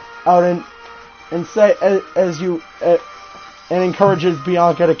and encourages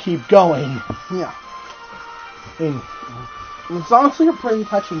Bianca to keep going. Yeah. It's honestly a pretty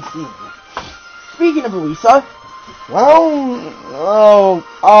touching scene. Speaking of Elisa, well,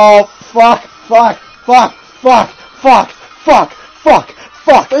 fuck.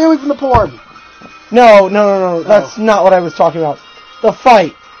 Stay away from the porn. No. That's not what I was talking about. The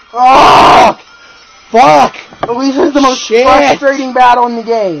fight. Fuck. Elisa is the most frustrating battle in the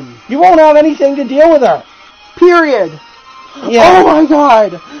game. You won't have anything to deal with her. Period. Yeah. Oh my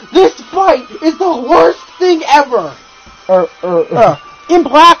god. This fight is the worst thing ever. In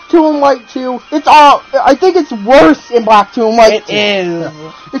Black 2 and White 2, I think it's worse in Black 2 and White 2. It is.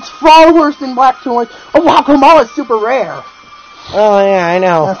 It's far worse in Black 2 and White. Oh wow, Kamala is super rare. Oh yeah, I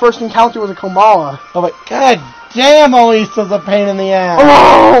know. My first encounter was a Kamala. Oh my god damn, Elisa's a pain in the ass.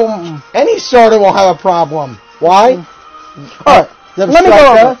 Oh! Any sorta will have a problem. Why? Alright, let me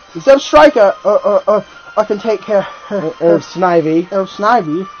go over. Zeb Striker can take care of Snivy.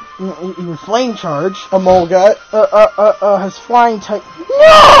 Even Flame Charge. Emolga. Has Flying type.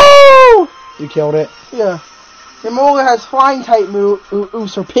 No! You killed it. Yeah. Emolga has Flying type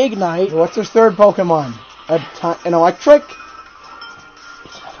moves or Pig Knight. What's her third Pokemon? An electric?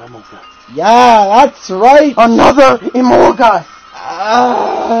 It's another Emolga. Yeah, that's right. Another Emolga.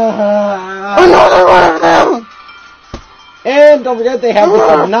 Another one of them. And don't forget they have this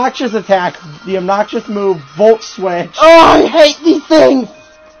obnoxious attack, the obnoxious move, Volt Switch. Oh, I hate these things.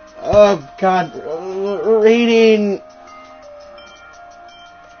 Oh god, reading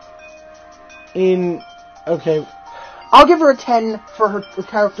okay. I'll give her a 10 for her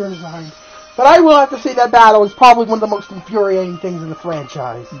character design, but I will have to say that battle is probably one of the most infuriating things in the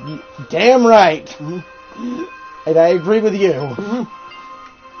franchise. Damn right. Mm-hmm. And I agree with you.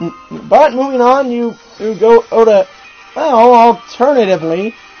 Mm-hmm. But moving on, you go to, well,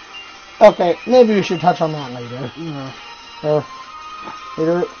 alternatively, okay, maybe we should touch on that later. Mm-hmm.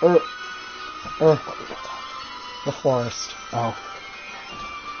 The forest. Oh.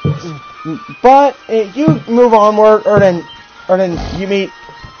 But you move onward, or then you meet.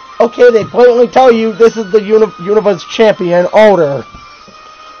 Okay, they blatantly tell you this is the Universe champion, Older.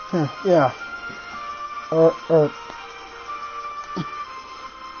 Yeah.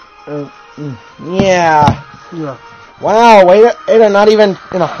 Yeah. Yeah. Wow, wait, they're not even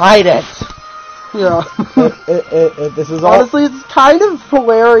gonna hide it. Yeah. This is honestly, it's kind of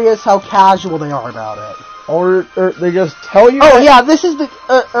hilarious how casual they are about it. Or they just tell you. Oh yeah, this is the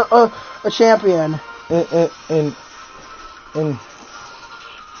a champion. And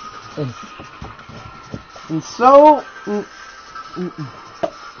so.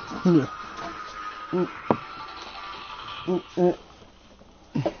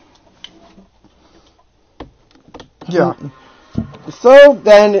 Yeah. So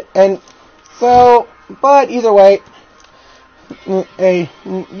then, but either way,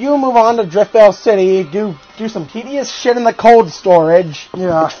 you move on to Driftvale City, do some tedious shit in the cold storage.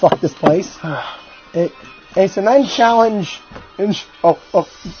 Yeah. Which, fuck this place. So then challenge. I want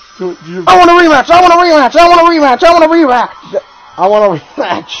a rematch.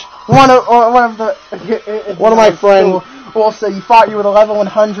 One of my friends. Also, you fought you with a level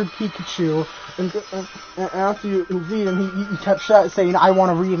 100 Pikachu, and after you beat him, he kept saying, "I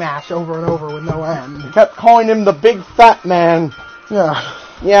want a rematch" over and over with no end. He kept calling him the Big Fat Man. Yeah.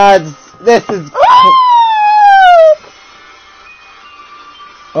 Yeah, this is.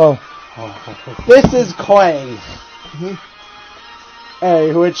 This is Clay.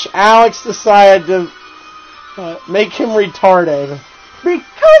 Which Alex decided to make him retarded. Because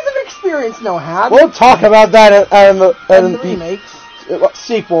of experience no had. We'll talk about that in the remakes.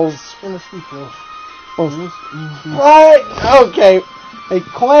 Sequels. In the sequels. What? Okay.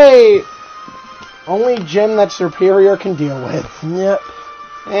 Clay, only gym that Superior can deal with. Yep.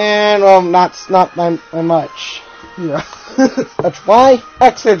 And, well, not by much. Yeah. That's why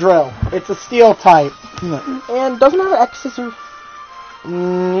Excadrill. It's a steel type. And doesn't it have X scissors?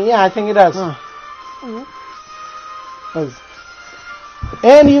 Yeah, I think it does.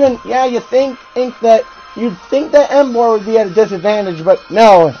 And even, yeah, you'd think that Emboar would be at a disadvantage, but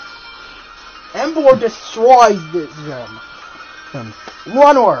no. Emboar destroys this gym.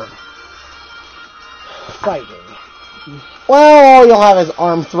 One word. Fighting. Well, all you'll have is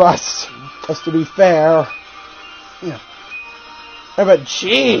arm thrusts, just to be fair. Yeah. But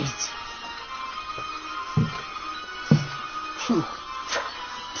jeez.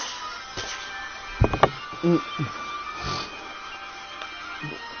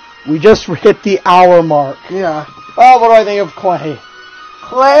 We just hit the hour mark. Yeah. Oh, what do I think of Clay?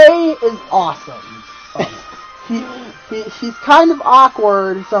 Clay is awesome. He's kind of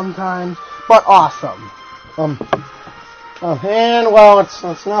awkward sometimes, but awesome. And well,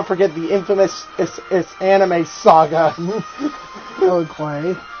 let's not forget the infamous it's anime saga. Oh,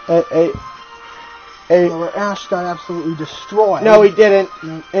 Clay. Where Ash got absolutely destroyed. No, he didn't.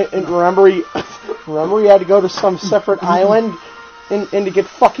 And remember, he had to go to some separate island and to get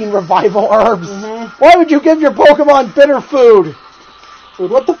fucking revival herbs. Mm-hmm. Why would you give your Pokemon bitter food?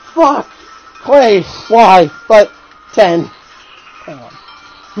 What the fuck? Clay, why? But 10. Hang on.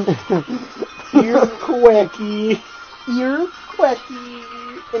 You're quacky. You're quacky.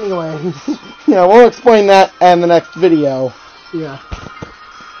 Anyway. Yeah, we'll explain that in the next video. Yeah.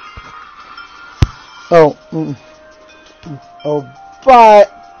 Oh,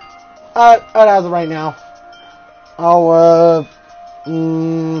 but as of right now, I'll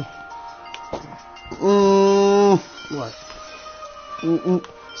what?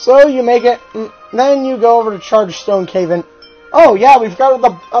 So you make it, then you go over to Chargestone Cave and oh yeah, we forgot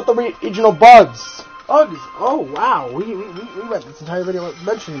about the regional bugs. Bugs? Oh wow, we went this entire video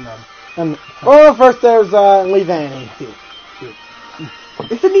mentioning them. Well, first there's Leavanny.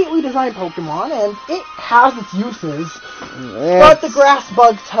 It's a neatly designed Pokemon, and it has its uses, but the grass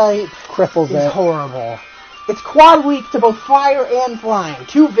bug type cripples is horrible. It's quad weak to both fire and flying,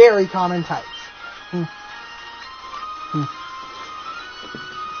 two very common types.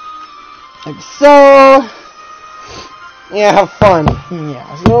 So, yeah, have fun.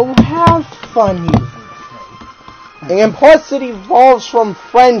 Yeah, so have fun using this thing. And plus it evolves from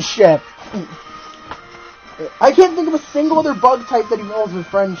friendship. I can't think of a single other bug type that evolves with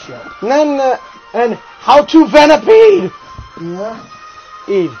friendship. And then, and how to Venipede! Yeah.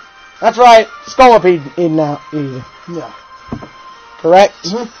 Eid. That's right, Scolipede Eid now. Eid. Yeah. Correct?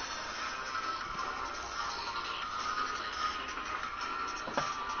 Mm-hmm.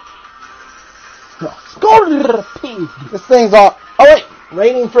 No. Scolipede! This thing's all... Oh wait,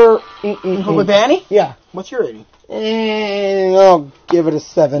 rating for... Leavanny? Yeah. What's your rating? And I'll give it a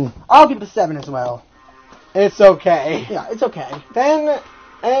 7. I'll give it a 7 as well. It's okay. Yeah, it's okay. Then,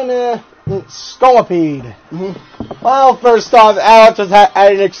 Scolipede. Mm-hmm. Well, first off, Alex has had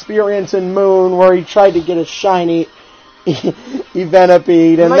an experience in Moon where he tried to get a shiny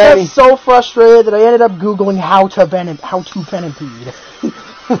Venipede, and then I got so frustrated that I ended up Googling how to Venipede.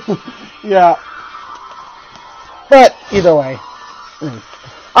 Yeah. But, either way.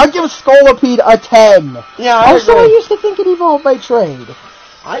 I'd give Scolipede a 10. Yeah, also, I used to think it evolved by trade.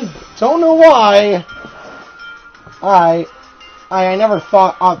 I don't know why. I never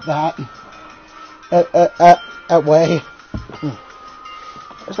thought of that. That way.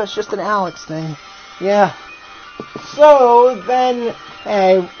 Guess that's just an Alex thing. Yeah. So, then,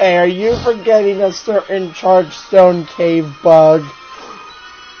 hey, are you forgetting a certain Chargestone Cave bug?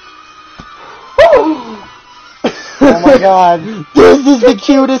 Oh my god. This is the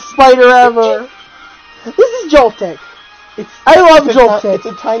cutest spider ever. This is Joltik. I love Joltik. It's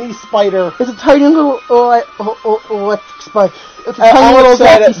a tiny spider. It's a tiny little electric spider. It's a I tiny little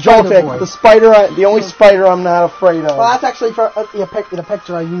said spider Joltik, boy. the only spider I'm not afraid of. Well, that's actually for the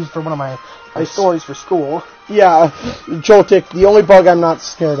picture I used for one of my stories for school. Yeah, Joltik, the only bug I'm not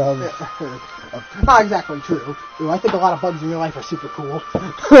scared of. Not exactly true. I think a lot of bugs in your life are super cool.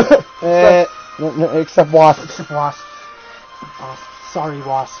 Except wasps. Except wasps. Sorry,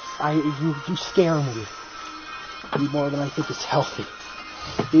 wasps. You scare me. More than I think is healthy.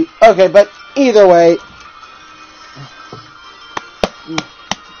 Okay, but either way,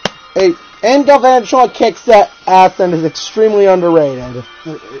 and Galvantula kicks that ass and is extremely underrated.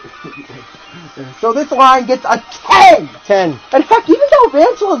 So this line gets a 10! 10. In fact, even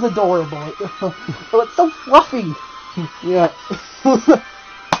Galvantula is adorable. Oh, it's so fluffy. Yeah.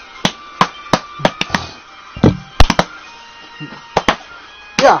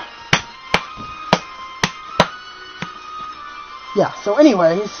 Yeah. Yeah, so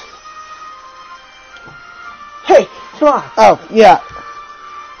anyways... Hey, come on. Oh, yeah.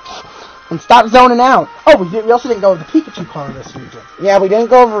 And stop zoning out. Oh, we also didn't go over the Pikachu clone this region. Yeah, we didn't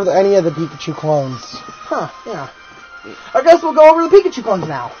go over any of the Pikachu clones. Huh, yeah. I guess we'll go over the Pikachu clones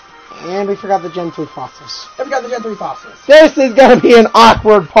now. And we forgot the Gen 3 fossils. And we got the Gen 3 fossils. This is going to be an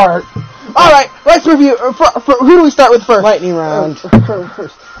awkward part. Alright, let's review. Who do we start with first? Lightning round.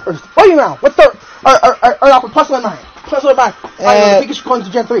 First. Lightning round. Let's start off with +1 9. Professor Mine. Pikachu coins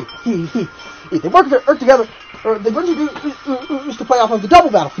to Gen 3. They work together. They've introduced to play off of the double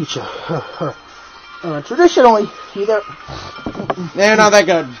battle feature. Traditionally, they're not that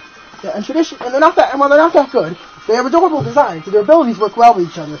good. Yeah, and they're not that good. They have adorable designs, so their abilities work well with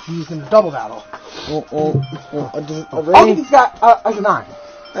each other if used in a double battle. All these got as a 9.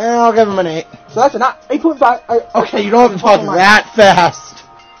 I'll give him an 8. So that's a 8.5. Okay, you don't have to talk that fast.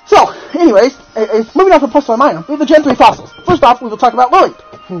 So, anyways, moving on to plus or minus, we have the Gen 3 fossils. First off, we will talk about Lily.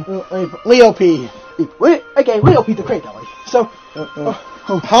 Leo P. Okay, Leo P. the Crate Deli. So,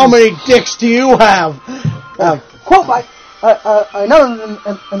 how many dicks do you have? Quote by another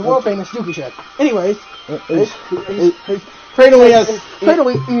and world famous Dookie Shed. Anyways, Cradley has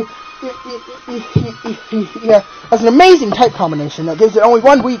an amazing type combination that gives it only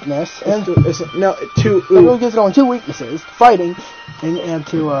one weakness, and two. It really gives it only 2 weaknesses: fighting and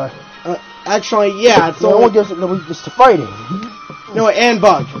to. Actually, yeah, it only gives it the weakness to fighting. No, and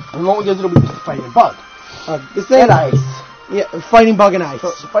bug. It only gives it a weakness to fighting and bug. And ice. Yeah, fighting bug and ice.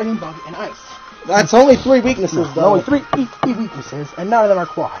 So, fighting bug and ice. That's only 3 weaknesses, though. Only 3 weaknesses, and none of them are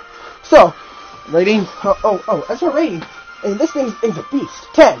quad. So, rating? As for rating, and this thing's a beast.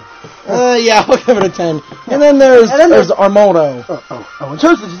 10. Yeah, I'll give it a 10. Yeah. And then there's Armaldo. In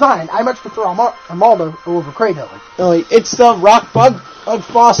terms of design, I much prefer Armaldo over Kratos. It's the rock bug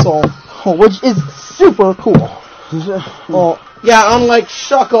fossil, which is super cool. Yeah, unlike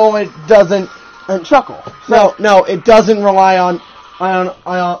Shuckle, it doesn't. And Chuckle. No, it doesn't rely on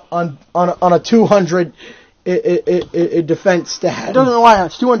a 200 defense stat. It doesn't rely on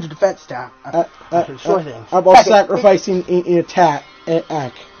its 200 defense stat. Sure thing. About sacrificing in attack.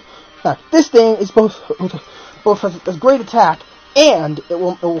 This thing is both has great attack and it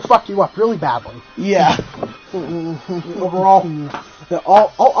will fuck you up really badly. Yeah. Overall,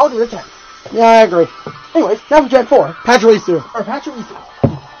 I'll give it a 10. Yeah, I agree. Anyways, now for Gen 4. Pachirisu.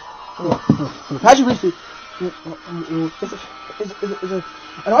 Pachirisu is an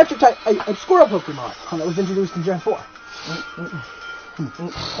electric type, a squirrel Pokemon that was introduced in Gen 4.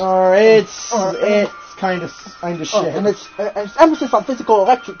 It's kind of shit. And its emphasis on physical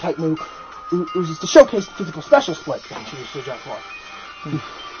electric type move is to showcase the physical special split introduced to Gen 4.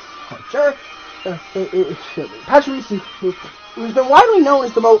 Sure. Pachirisu, who's been widely known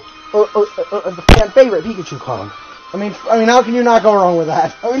as the fan favorite Pikachu clone. I mean, how can you not go wrong with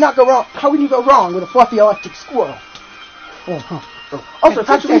that? How can you go wrong with a fluffy electric squirrel? Also,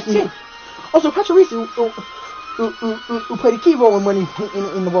 Pachirisu, who played a key role in winning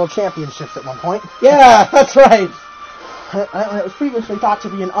in the World Championships at one point. Yeah, that's right. And it was previously thought to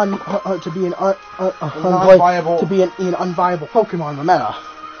be an unviable Pokemon in the meta.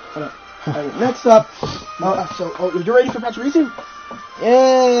 Next up, you ready for Pachirisu?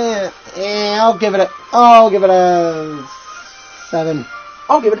 Yeah, I'll give it a 7.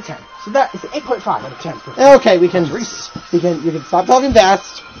 I'll give it a 10. So that is an 8.5 out of 10. Okay, you can stop talking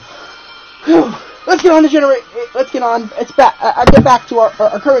fast. Let's get on to Let's get on. It's back. I get back to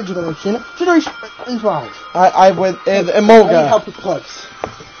our current generation. Generation 5. I with Emolga. I need help with plugs.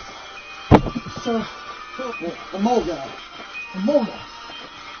 So, Emolga.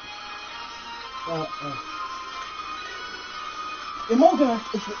 Emolga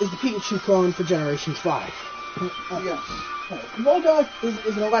is the Pikachu clone for Generation 5. Emolga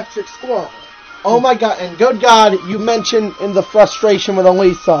is an electric squirrel. Oh my god, and good god, you mentioned in the frustration with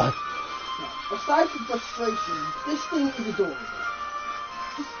Elisa. Aside from frustration, this thing is adorable.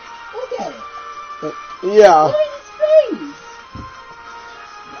 Just look at it. Yeah. Look at its face.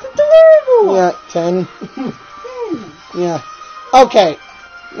 It's adorable. Yeah, 10. Yeah. Okay.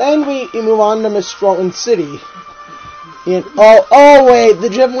 Then we move on to Miss Stroughton City. Wait, the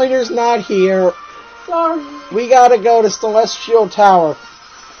gym leader's not here. Sorry. We gotta go to Celestial Tower.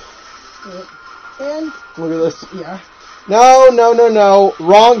 And look at this. Yeah. No.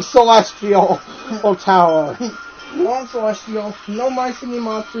 Wrong Celestial Tower. Wrong Celestial. No my singing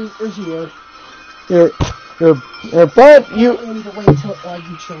monsters are here. But you need to wait until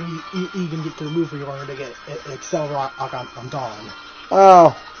you even get to the move in order to get Excel Rock on Dawn.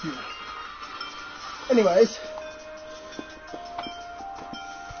 Oh. Anyways.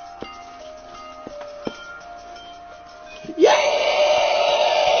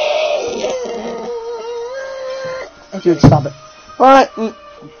 Dude, stop it. Alright,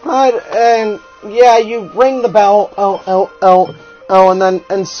 and yeah, you ring the bell, and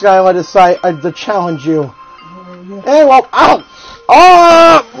Skylar decide to challenge you. Hey, well, oh,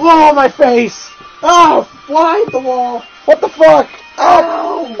 my face! Oh, fly at the wall! What the fuck?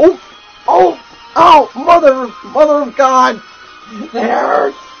 Oh, mother of God! It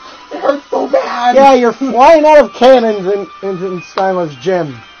hurts! It hurts so bad. Yeah, you're flying out of cannons in Skylar's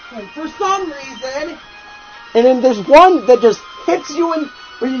gym. And for some reason... And then there's one that just hits you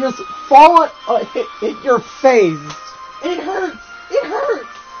where you just fall hit your face. And it hurts. It hurts.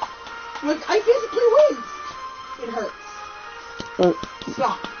 Like, I physically winced. It hurts.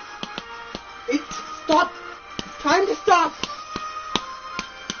 Stop. Stop. It's time to stop.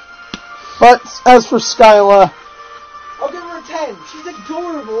 But as for Skyla, I'll give her a 10. She's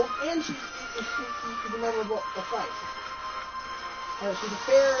adorable, and she's a memorable fight. She's a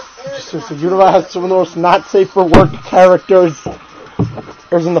fair and... Seriously, Univa has some of the most not safe for work characters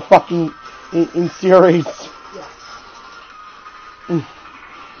there's in the fucking in series. Yeah.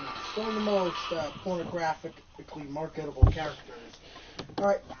 One of the most pornographically marketable characters.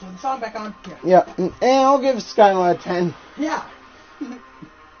 Alright, turn the song back on. Yeah, and I'll give Skyla a 10. Yeah.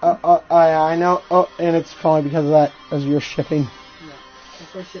 I know. Oh, and it's probably because of that, as you're shipping. Yeah.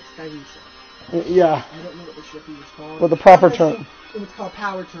 That's why ship's Skyrisa. Yeah. I don't know what the shipping is called. Well, the proper term. It's called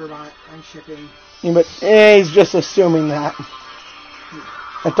power turbine. I'm shipping. Yeah, but he's just assuming that.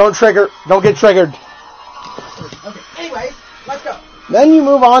 Yeah. Don't trigger. Don't get triggered. Okay. Anyways, let's go. Then you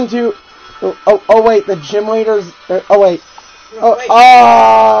move on to. Oh wait, the gym leaders. Oh wait. No, wait.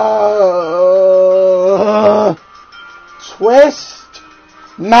 Twist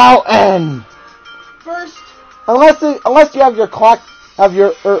Mountain. First. Unless you have your clock, have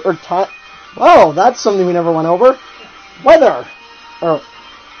your time. Oh, that's something we never went over. Weather,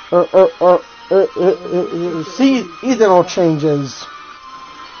 seasonal changes.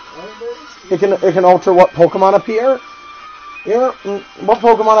 It can alter what Pokemon appear here, what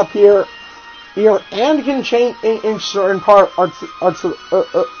Pokemon appear here, and can change in certain parts of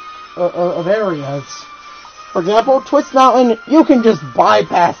areas. For example, Twist Mountain, you can just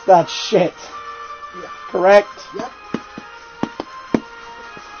bypass that shit. Yeah. Correct? Yep.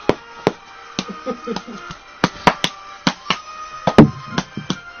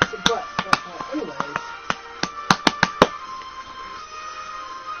 Anyways.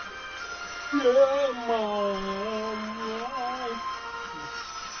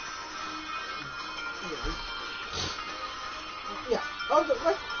 Yeah. After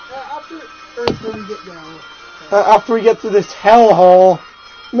we get down. After we get to this hellhole,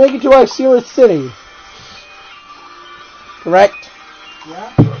 make it to Icera City. Correct?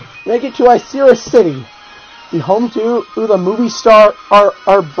 Yeah. Make it to Icera City. Be home to the movie star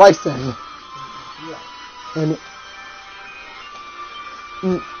our Bryson. Yeah. And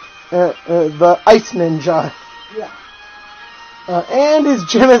the Ice Ninja. Yeah. And his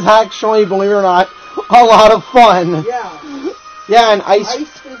gym is actually, believe it or not, a lot of fun. Yeah. Yeah, an ice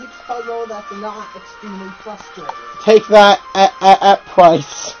physics puzzle that's not extremely frustrating. Take that at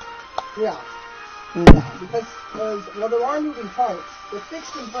price. Yeah. Because while there are moving parts, they're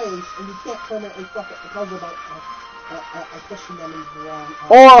fixed in place, and you can't permanently fuck up the puzzle by pushing them into the wrong...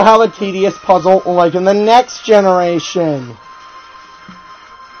 Or have a tedious puzzle like in the next generation.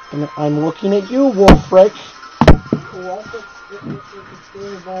 And I'm looking at you, Wolfric. Well, it's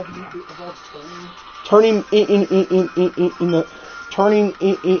still evolving, turning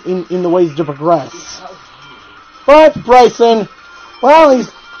in the ways to progress. But Bryson, well,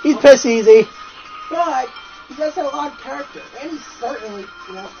 he's piss easy. But he does have a lot of character, and he's certainly,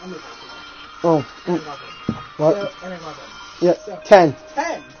 I'm Oh, what? So, and I love him. Yeah, So, 10.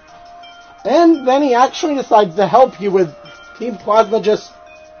 10. And then he actually decides to help you with Team Plasma. Just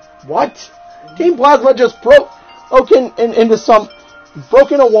what? Team Plasma just broke into some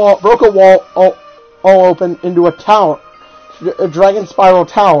broke a wall all open into a tower, a dragon spiral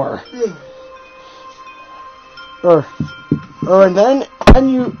tower. And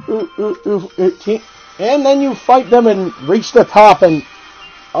then you fight them and reach the top and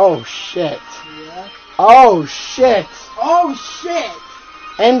oh shit. Yeah. Oh shit. Oh shit.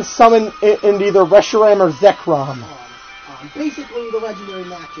 And summon in either Reshiram or Zekrom. Basically the legendary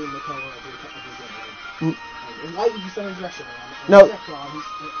match in the color of your game. In white he summons Reshiram. No. Zekrom he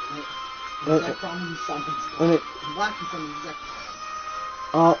summons. In black he summons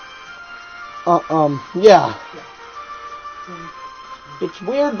Zekrom. Yeah. It's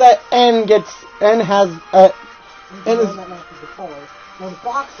weird that N has N is. The color. Well, the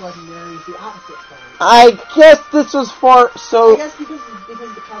box legendary is the opposite color. I guess this was for so. I guess because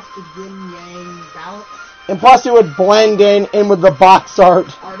the cost of yin yang balance. And plus, it would blend in with the box art.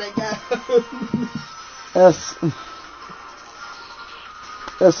 Art, I guess. Yes.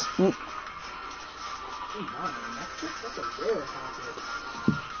 Yes. That's a rare copy.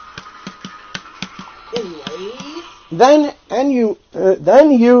 Anyways. Then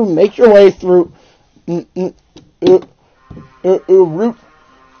you make your way through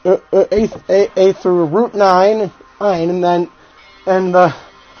A through Route 9, and then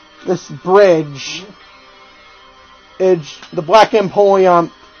this bridge, is the Black Empoleon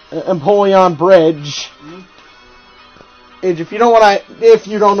Bridge. If you don't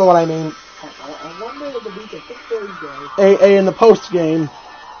know what I mean. I wonder what the beach, I think Thursday. A in the post game.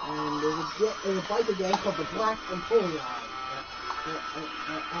 And there's a biker gang called the Black Empoleon.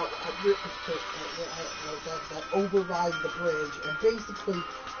 That overrides the bridge and basically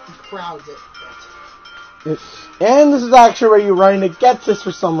crowds it. And this is actually where you're running to get this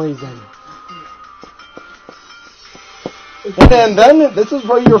for some reason. And then this is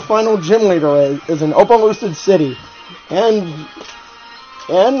where your final gym leader is in Open Lucid City. And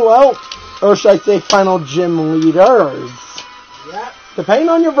well, or should I say final gym leaders? Yep. Depending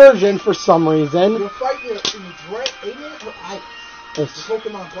on your version, for some reason. You'll fight your Draden or Ice. The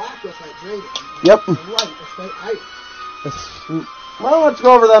Pokemon Black, you'll fight Draden. Yep. Right, you'll fight Ice. Well, let's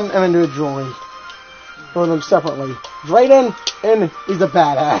go over them individually. Go over them separately. Draden, and he's a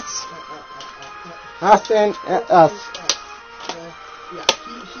badass. Aston, us. Yeah,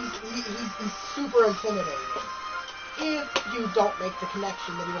 he's super intimidating. If you don't make the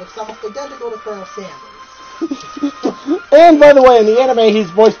connection that he looks almost identical to Colonel Sanders. And by the way, in the anime,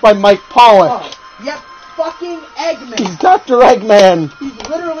 he's voiced by Mike Pollock. Oh, yep, fucking Eggman. He's Dr. Eggman. He's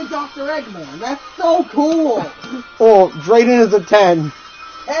literally Dr. Eggman. That's so cool. Oh, Drayden is a 10.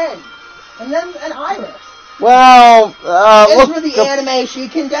 10. And then an Iris. Well, look for the anime. She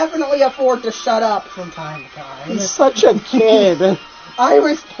can definitely afford to shut up from time to time. He's such a kid.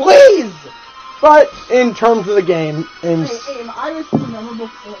 Iris, please. But in terms of the game, Iris is a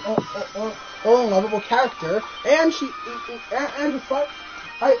lovable character, and is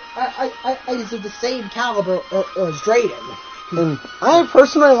of the same caliber as Drayden. And I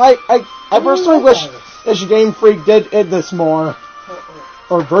personally wish that Game Freak did this more,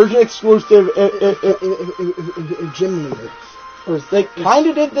 or version exclusive gym leaders. They kind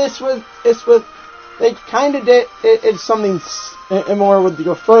of did this with. They kind of did it's something more with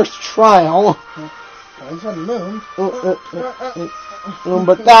your first trial. It's on the moon.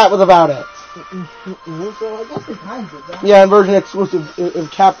 But that was about it. So I guess they kind of did that. Yeah, and version exclusive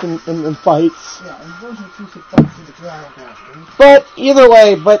of Captain in fights. Yeah, and version exclusive fights with the trial captain. But either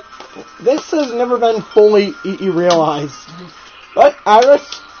way, this has never been fully realized. But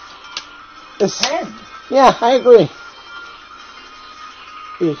Iris is 10. Yeah, I agree.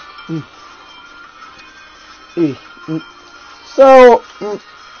 So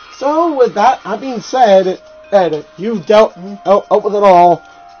with that being said, Ed, you've dealt out with it all.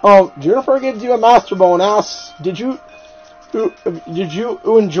 Juniper gives you a Master Ball and asks, did you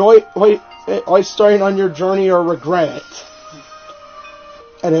enjoy starting on your journey or regret it?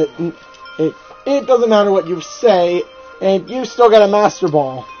 And it doesn't matter what you say, and you still got a Master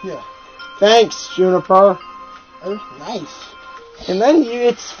Ball. Yeah. Thanks, Juniper. Oh, nice. And then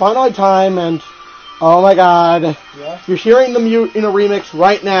it's finally time, and oh my god, yeah. You're hearing the Mute in a remix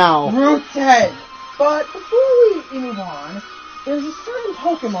right now. Route 10. But before we move on, there's a certain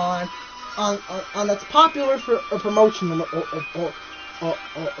Pokemon on that's popular for a promotion, that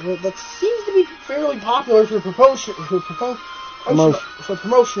seems to be fairly popular for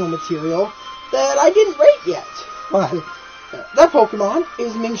promotional material that I didn't rate yet. What? That Pokemon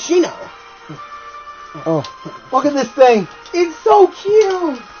is Minccino. Oh, look at this thing. It's so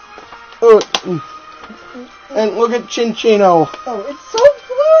cute. And look at Chinchino. Oh, it's so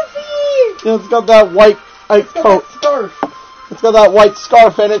fluffy. It's got that white coat. It's got that white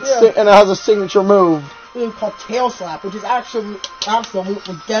scarf, and it has a signature move. It's called Tail Slap, which is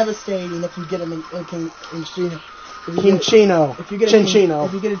absolutely devastating if you get him in Chinchino. Chinchino. If you get Chinchino.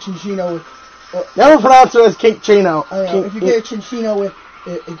 If you get a Chinchino with... Never pronounce it as Chinchino. If you get a Chinchino with...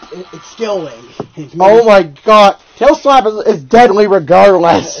 It's skill wing. Oh my god. Tail Slap is deadly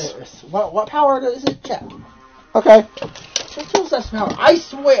regardless. What power does it check? Okay. Tail Slap's power. I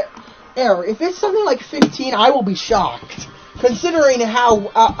swear. If it's something like 15, I will be shocked. Considering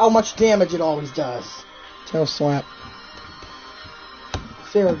how much damage it always does. Tail Slap.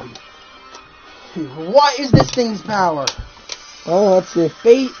 Seriously. What is this thing's power? Oh, let's see.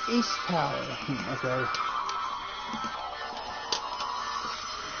 Base power. Okay.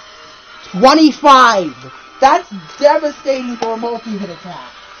 25! That's devastating for a multi-hit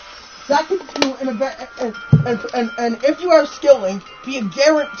attack. That could do and if you have skilling, be a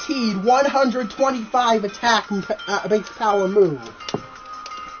guaranteed 125 attack base power move.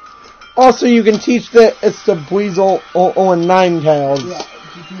 Also, you can teach that it's the Weasel or Ninetales. Yeah,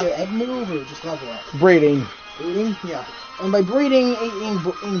 do you do an egg move or just level up? Breeding. Breeding? Yeah. And by breeding, in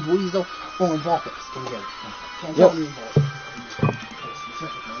Weasel or in Vulpix. Can tell me in Vulpix.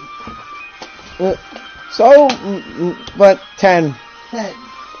 But 10. 10.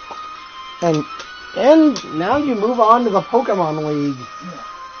 And now you move on to the Pokemon League.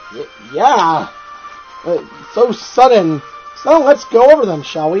 Yeah. So sudden. So let's go over them,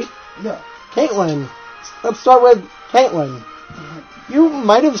 shall we? Yeah. Caitlin. Let's start with Caitlin. You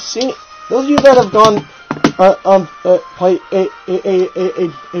might have seen, those of you that have gone play a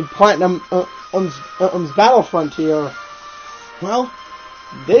Platinum Battle Frontier, well,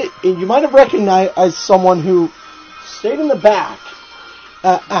 you might have recognized as someone who stayed in the back.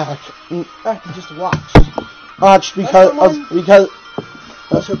 I can just watch.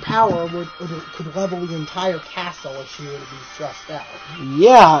 Because her power could level the entire castle if she were to be stressed out.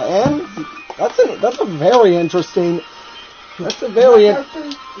 Yeah, and that's a very interesting. That's a very is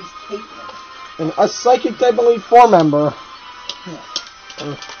Caitlin. And a Psychic type Elite Four member. Yeah.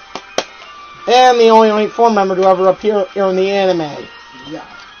 And the only Elite Four member to ever appear here in the anime. Yeah.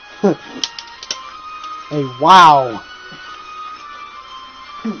 Wow.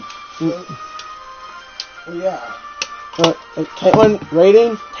 Yeah. Caitlin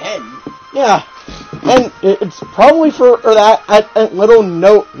rating 10. Yeah, and it's probably for that little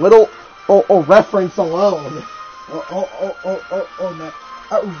note, reference alone.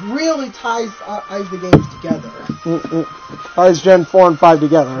 That really ties the games together. Ties Gen 4 and 5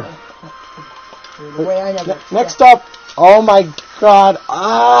 together. The way I never Next up, oh my god,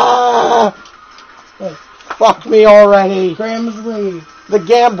 fuck me already. Gramsley. The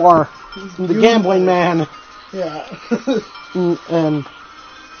gambler. The gambling man. Yeah.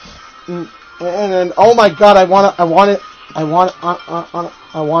 and oh my god, I want it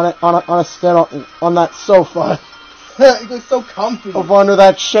on a stand on that sofa. It looks so comfy. Over under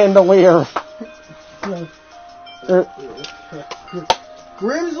that chandelier.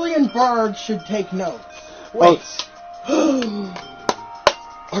 Grimsley and Berg should take notes. Wait.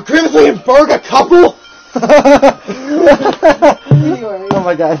 Are Grimsley and Berg a couple? Anyway. Oh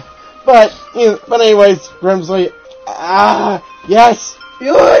my god. But anyways, Grimsley. Yes.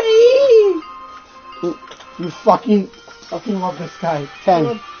 Beauty. You fucking love this guy.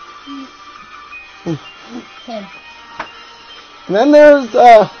 10. 10. And then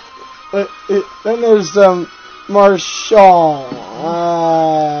there's Marshall.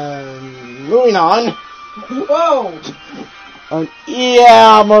 Moving on. Whoa.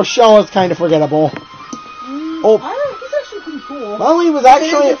 Yeah, Marshall is kind of forgettable. He's actually pretty cool. Well, he was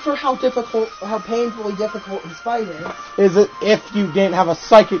actually for how painfully difficult his fight is. Is it if you didn't have a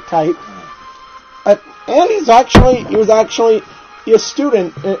psychic type? And he was actually a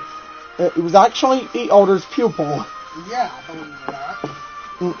student. He was actually the elder's pupil. Yeah, I believe that.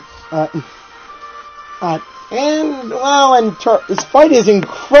 His fight is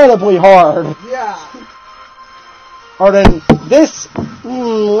incredibly hard. Yeah. Harder than this.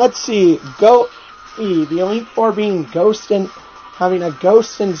 Let's see. The Elite Four being Ghost and having a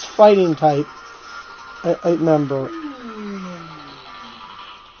Ghost and fighting type. I remember.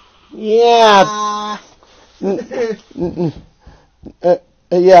 Yeah.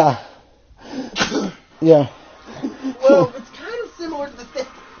 Yeah. Yeah. Well, it's kind of similar to the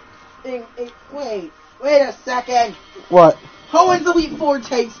thing. Wait a second. What? Hoen's Elite Four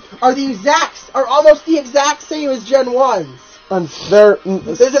types are almost the exact same as Gen 1's.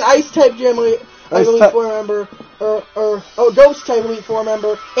 There's an Ice type Elite Four member, or Ghost type Elite Four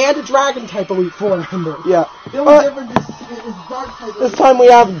member, and a Dragon type Elite Four member. Yeah. The only difference is Dark type. This time we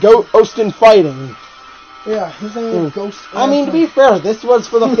have Ghost and fighting. Yeah, this time Ghost. I mean, to be fair, this was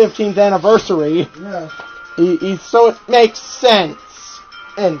for the 15th anniversary. Yeah. So it makes sense.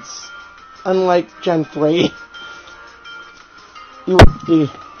 Unlike Gen 3.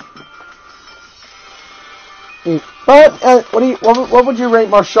 But what would you rate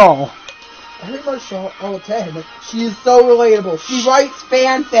Marshall? I rate Marshall all 10. She is so relatable. She writes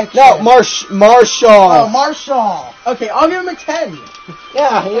fan fiction. No, Marshall. Oh, Marshall. Okay, I'll give him a 10.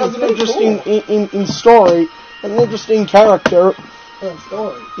 Yeah, he has an interesting in story, an interesting character.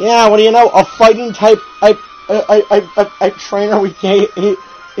 Story. Yeah, what do you know? A fighting type trainer we gave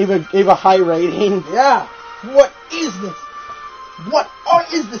a high rating. Yeah. What is this? What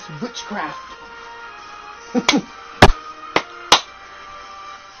is this witchcraft?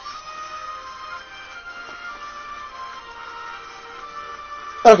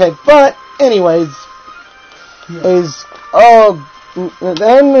 Okay, but anyways, then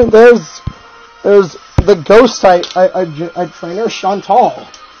there's the Ghost type trainer Chantal.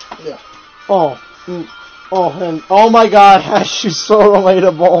 Yeah. And oh my god, she's so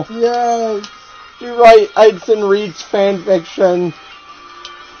relatable. Yes. You write Edson Reed's fanfiction,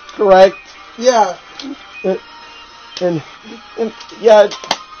 correct? Yeah. And yeah,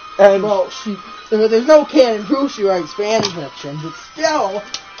 And well, there's no canon proof she writes fan fiction, but still.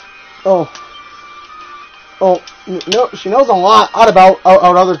 No, she knows a lot about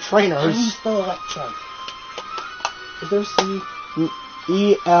other trainers. How do you spell Electra? Is there C?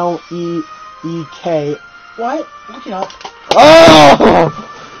 E-L-E-E-K. What? Look it up. Oh!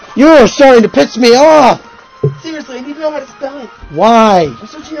 You're starting to piss me off! Seriously, I need to know how to spell it. Why? I'm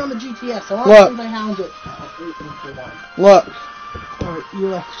searching on the GTS. I want to see if I found it. Look. Alright,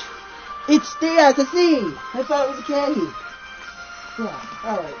 Electra. It's a C! I thought it was a K. Yeah,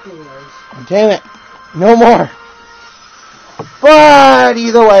 alright, anyways. Damn it. No more. But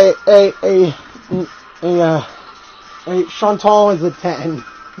either way, Chantal is a 10.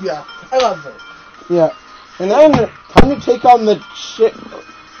 Yeah, I love her. Yeah. And then, time to take on the shit.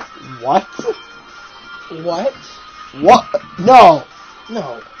 What? What? What? No.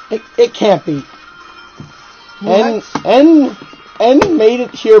 No. It can't be. What? N made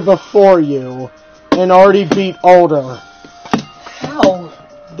it here before you and already beat Older. How?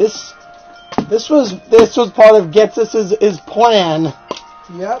 This was part of Ghetsis' plan.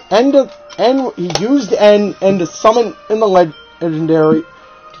 Yep. And he used N to summon in the legendary,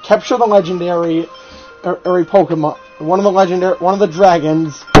 to capture the legendary Pokemon, one of the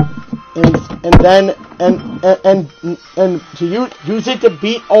dragons, and then to use it to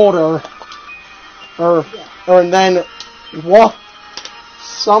beat Older, and then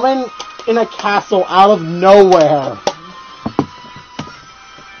summon in a castle out of nowhere.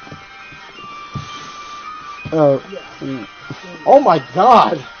 Oh my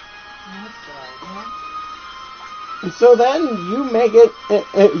god. And so then you make it,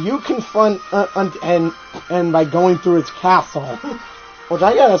 you confront and by going through its castle, which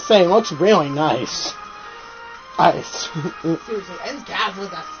I gotta say looks really nice. Nice. Seriously, N's castle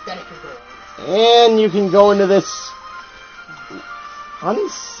is aesthetic good. And you can go into this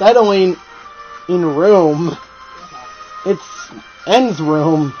unsettling room. It's N's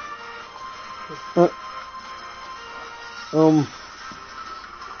room.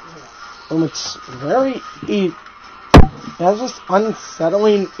 It's very. It has this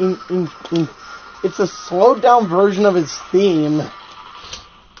unsettling. It's a slowed down version of his theme,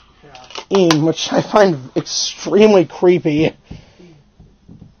 which I find extremely creepy.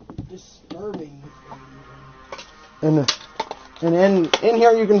 Disturbing. And in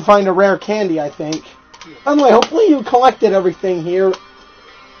here you can find a rare candy, I think. By the way, hopefully you collected everything here,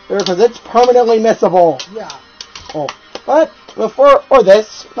 because it's permanently missable. Yeah. Oh, but before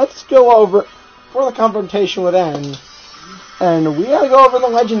this, let's go over for the confrontation with N, and we gotta go over the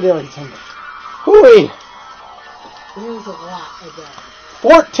legendaries. Hooey! There's a lot again.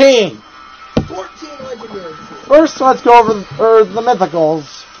 14. 14 legendaries. First, let's go over the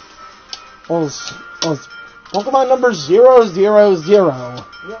mythicals. Those Pokemon number 000.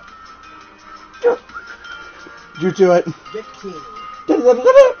 Yep. You do it. 15.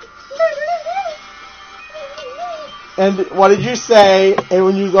 And what did you say? And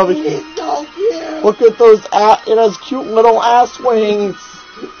when you love it, He's so cute. look at those. It has cute little ass wings.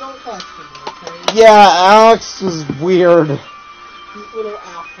 Don't touch him, okay? Yeah, Alex is weird. Cute little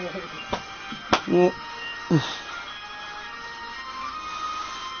apple.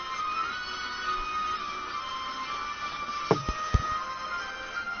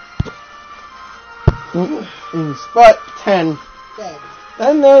 But 10. Okay.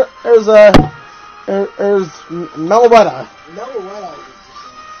 Then there's Meloetta. Meloetta.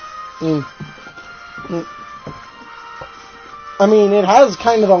 I mean, it has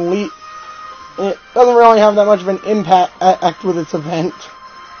kind of a lead. It doesn't really have that much of an impact with its event.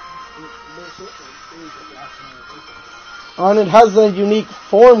 And it has a unique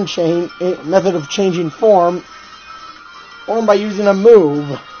form method of changing form by using a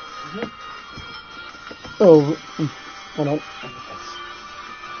move. Oh, hold on.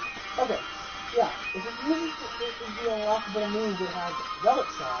 Okay, yeah. If it uses the unlockable move that has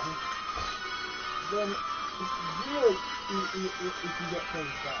relics on, then it's really you can get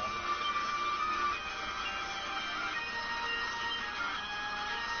things done.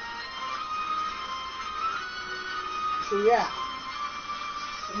 So yeah.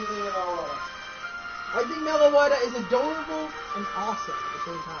 What do you think of Meloetta? I think Meloetta is adorable and awesome at the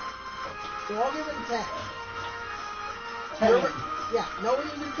same time. So I'll give it a 10. 10. Yeah, nobody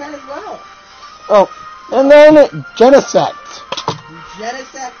was in 10 as well. Oh, and then Genesect.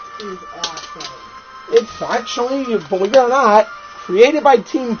 Genesect is awesome. It's actually, believe it or not, created by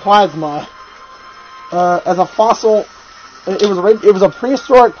Team Plasma as a fossil. It was a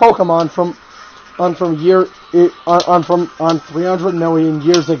prehistoric Pokemon from 300 million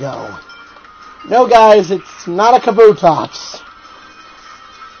years ago. No, guys, it's not a Kabutops.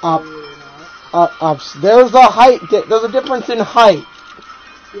 Up. Believe it or not. Up. There's a height. There's a difference in height.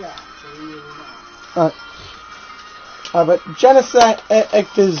 Yeah, believe it or not. But Genesect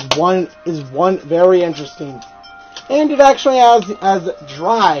is one very interesting, and it actually has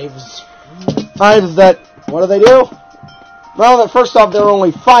drives. Drives that, what do? Well, first off, there are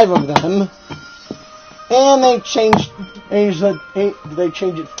only 5 of them, and they changed did they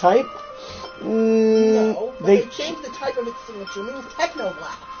change its type? No, but they changed the type of its signature. It means Techno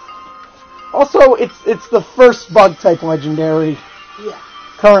Blast. Also, it's the first bug type legendary. Yeah.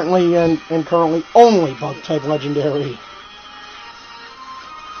 Currently currently only bug type legendary.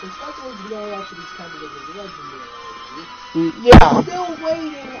 It's legendary actually kind of legendary. Yeah. I'm still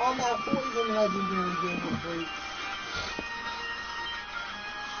waiting on that poison legendary game to break.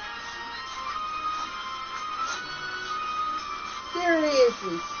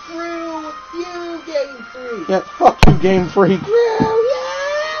 Seriously, screw you, Game Freak. Yeah, fuck you, Game Freak. Screw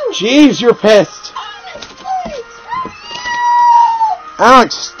you. Jeez, you're pissed. Honestly, screw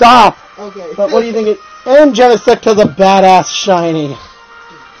Alex, stop. you. Okay. But what do you think? And Genesect has a badass shiny.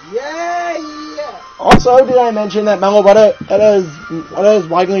 Yeah. Also, did I mention that Meloetta is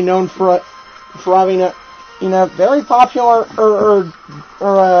widely known for having a very popular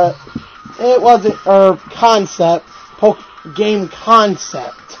game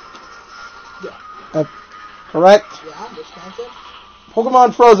concept. Yeah. Correct? Yeah, which concept?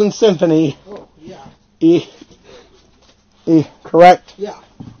 Pokemon Frozen Symphony. Oh, yeah. Correct? Yeah.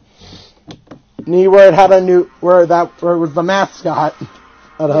 Where it had where it was the mascot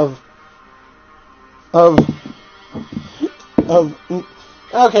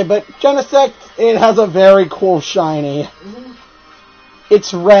okay, but Genesect, it has a very cool shiny. Mm-hmm.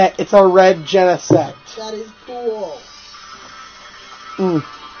 It's red. It's a red Genesect. That is cool.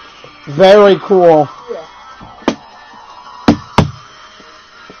 Very cool. Yeah.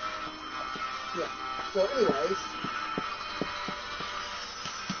 So, anyways,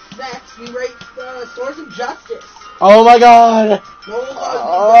 next we rate the Swords of Justice. Oh my God!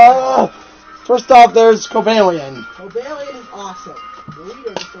 No, First off, there's Cobalion. Cobalion is awesome. The leader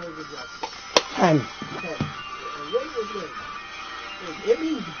of the Swords of Justice. 10. It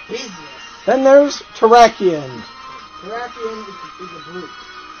means business. Then there's Terrakion. Terrakion is a brute.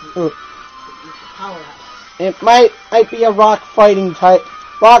 Ooh. It's a powerhouse. It might be a rock fighting type.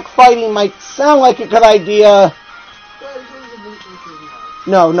 Rock fighting might sound like a good idea. But it is a brute, which is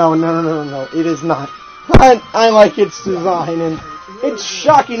No. It is not. I like its design, and it's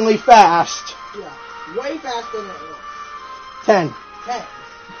shockingly fast. Yeah, way faster than it looks. 10. 10.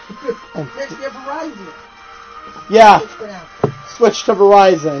 Next we have Verizon. Yeah. It's pronounced. Switch to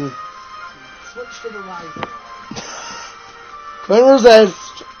Verizon. Switch to Verizon. Couldn't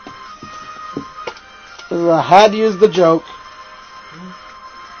resist. I had to use the joke.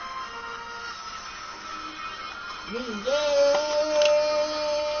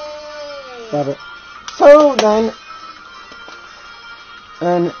 Love it. So then,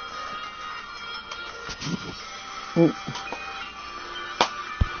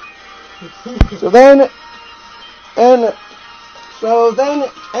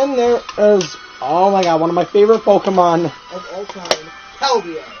 and there is, oh my God, one of my favorite Pokemon of all time,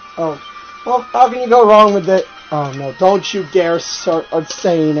 Keldeo. Oh, well, how can you go wrong with it? Oh no, don't you dare start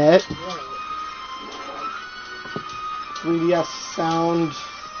saying it. Right. 3DS sound.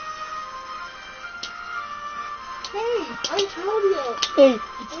 Hey, I'm Keldeo. Hey,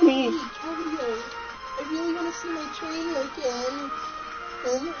 it's me. Keldeo. I really want to see my trainer again.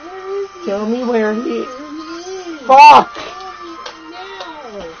 Where is he? Tell me where he is. Where he is. Fuck!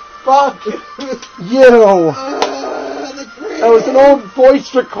 Now. Fuck you! That was an old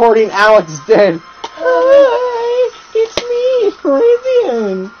voice recording Alex did. Hi, it's me,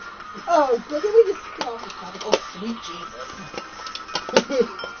 Caribbean. Oh, so can we just get off the topic? Oh, sweet Jesus.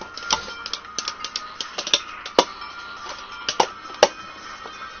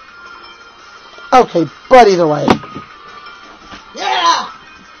 Okay, but either way. Yeah!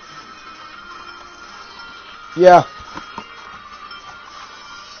 Yeah.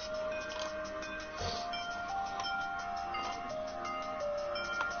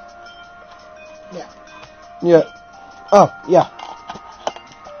 Yeah. Oh, yeah.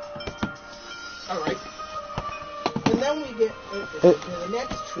 Alright. And then we get the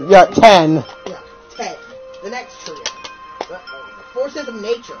next trio. Yeah, 10. Yeah, 10. The next trio. The Forces of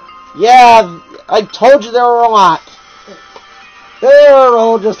Nature. Yeah, I told you there were a lot. They're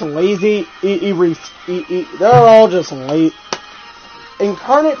all just lazy. They're all just lazy.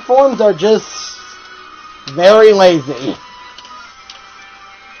 Incarnate forms are just very lazy.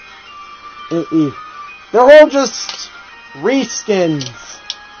 They're all just reskins.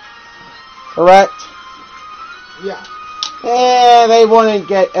 correct? Yeah. They wouldn't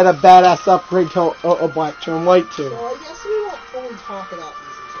get at a badass upgrade to a black to and white 2. So I guess we won't fully talk about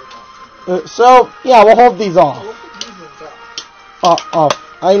these until next. So, yeah, we'll hold these off. We'll put these ones Off.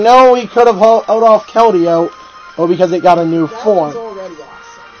 I know we could have held off Keldeo, because it got a new that form. That one's already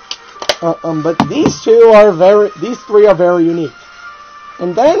awesome. But these three are very unique.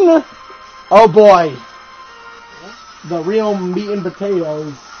 And then, oh boy, the real meat and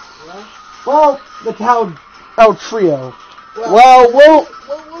potatoes. Yeah. Well, the Cow Trio. Well, we'll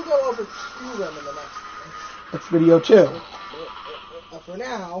go over 2 of them in the next video too. For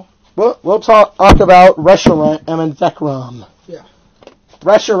now, we'll talk about Reshiram and Zekrom. Yeah.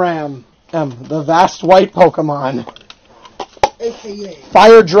 Reshiram, the vast white Pokemon. AKA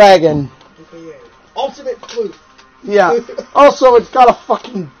Fire Dragon. AKA Ultimate Flute. Yeah. Also, it's got a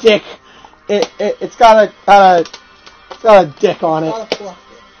fucking dick. It's got a dick on it. Got a fluff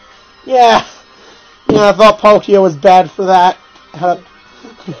dick. Yeah. Yeah, I thought Palkia was bad for that. Had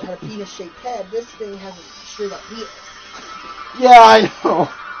a penis-shaped head. This thing has a straight-up penis. Yeah, I know.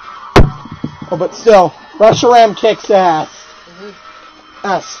 Oh, but still, Reshiram kicks ass. Mm-hmm.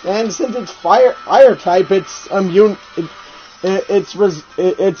 Yes, and since it's fire type, it's immune. It's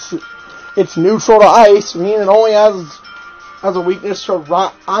neutral to ice, meaning it only has a weakness to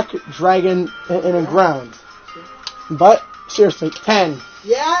rock, dragon, and ground. But seriously, 10.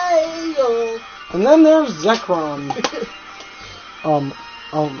 Yay! And then there's Zekrom.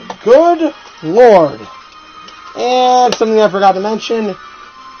 Good lord. And something I forgot to mention.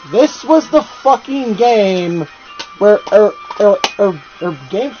 This was the fucking game where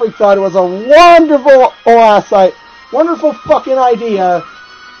Game Freak thought it was a wonderful fucking idea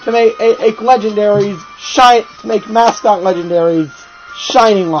to make legendaries to make mascot legendaries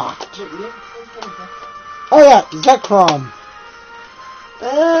shining locked. Oh yeah, Zekrom.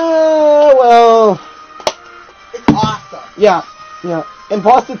 Well, it's awesome. Yeah. And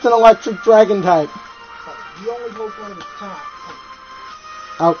plus, it's an electric dragon type. The only Pokemon of its kind.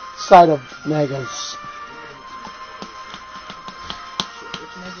 Outside of Megas.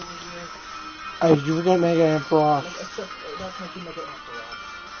 Which Mega was Did you forget Mega Ampharos? Except that's not Mega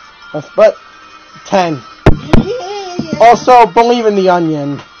Ampharos. But 10. Yeah. Also, Believe in the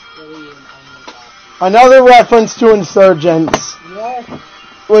Onion. Another reference to Insurgents. Yeah.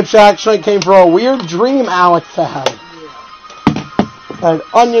 Which actually came from a weird dream Alex had. Yeah. And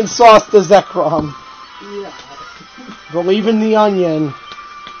onion sauce to Zekrom. Yeah. Believe in the Onion.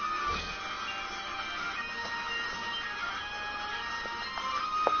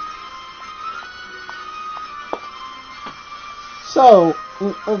 So,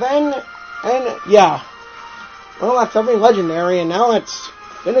 then, and yeah. Well, that's every legendary, and now let's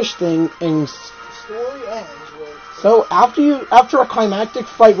finish things. Story ends with... So, after a climactic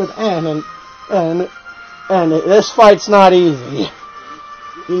fight with N, and this fight's not easy.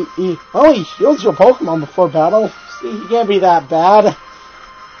 He heals your Pokemon before battle. See, he can't be that bad.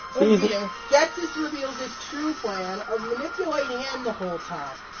 Gexus reveals his true plan of manipulating him the whole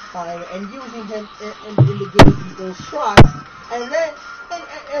time, and using him in the game he builds trust, and then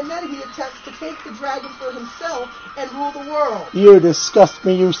he attempts to take the dragon for himself and rule the world. You disgust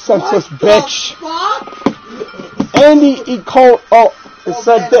me, you senseless bitch. What the fuck? And he called,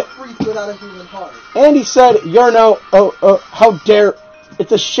 said that, without a human heart. And he said, you're no, how dare,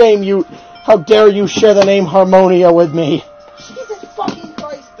 it's a shame how dare you share the name Harmonia with me. Jesus fucking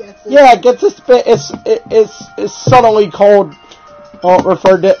Christ, Gexus. Yeah, Gexus is subtly called,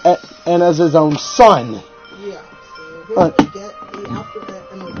 referred to and as his own son. Yeah, so basically after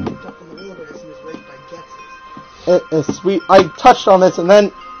Emily picked up in the wilderness, he was raped by Gexus. Sweet. I touched on this, and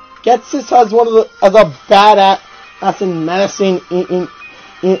then Gexus has one of the badass and menacing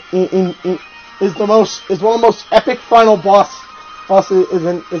is one of the most epic final bosses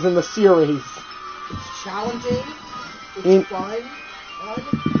is in the series. It's challenging. It's fun.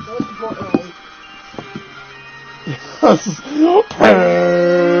 Most importantly,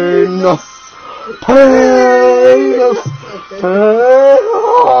 painless. It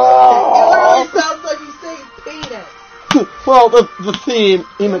literally sounds like he's saying penis. Well, the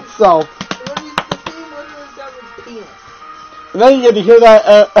theme itself. The theme literally sounds like penis. And then you get to hear that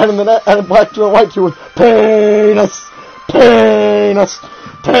and Black to and White to with penis.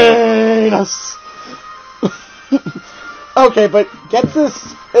 Okay, but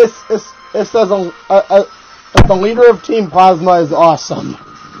Gexus is as the leader of Team Plasma is awesome.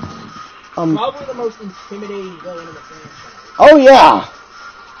 Probably the most intimidating villain in the franchise. Oh yeah.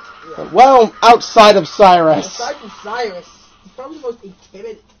 Well, outside of Cyrus. Aside from Cyrus, he's probably the most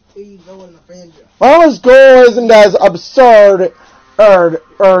intimidating villain in the franchise. Well, his goal isn't as absurd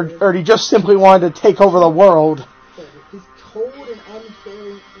or he just simply wanted to take over the world. His cold and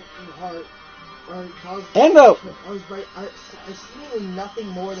uncaring heart caused And are seemingly nothing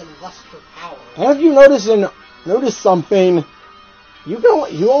more than lust for power. And if you notice something,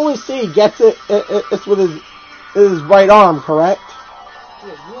 you only see he gets it's with his right arm, correct?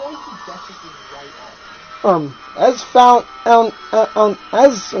 Yeah, you only see gets with his right arm. As found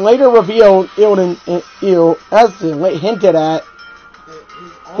as later revealed, as hinted at,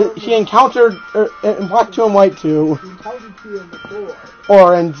 he encountered in Black 2 and White 2. He encountered 2 in the 4.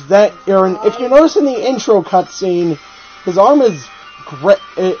 Or if you notice in the intro cutscene, his arm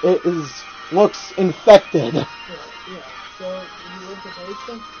looks infected. Yeah. So you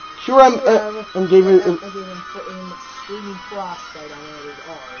implication? Sure, I'm gave you screaming frostbite on one of his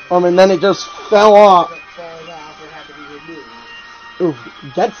arms. And then it just fell off. It falls off or had to be removed. Ooh,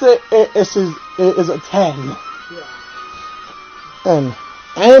 that's it. Is a 10. Yeah.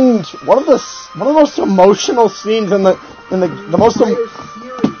 And one of the most emotional scenes in the most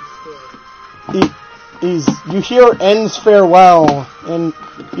you hear N's farewell, and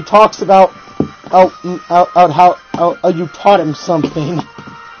he talks about how you taught him something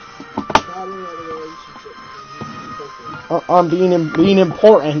on being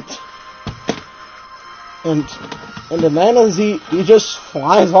important, and then as he just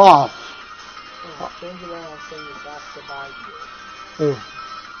flies off. Turns around saying his last goodbye to you. Ooh.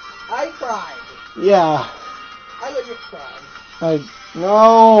 I cried. Yeah. I legit cried.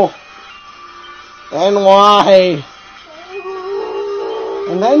 No. And why?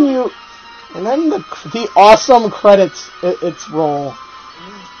 And then the awesome credits it's roll.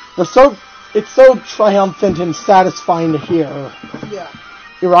 It's so triumphant and satisfying to hear. Yeah.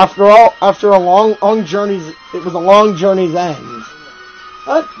 After a long journey's, it was a long journey's end.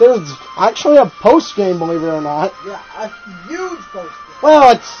 But there's actually a post game, believe it or not. Yeah, a huge post game.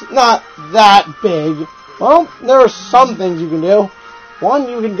 Well, it's not that big. Well, there are some things you can do. One,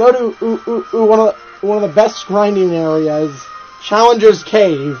 you can go to one of the best grinding areas, Challenger's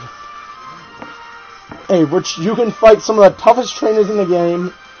Cave, which you can fight some of the toughest trainers in the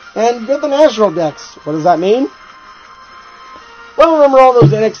game, and get the National Dex. What does that mean? Well, remember all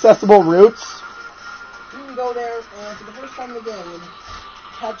those inaccessible routes? You can go there, and for the first time in the game,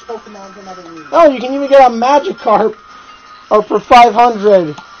 catch Pokemon from other regions. Oh, you can even get a Magikarp for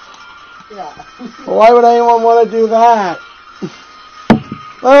 500. Yeah. Why would anyone want to do that?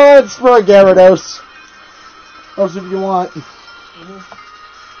 Well, it's for a Gyarados. Those if you want.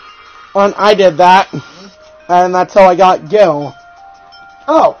 And I did that. And that's how I got Gil.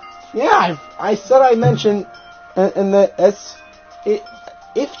 Oh, yeah, I said I mentioned in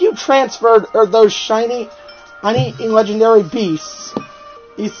if you transferred those shiny legendary beasts,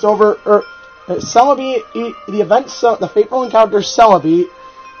 over Celebi, the event, the fateful encounter Celebi,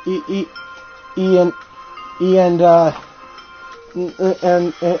 and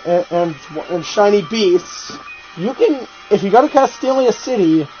shiny beasts, you can, if you go to Castelia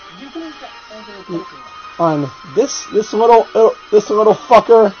City, you can enter a Pokemon. On this little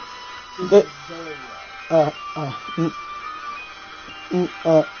fucker, that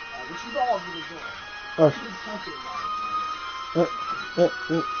which evolved with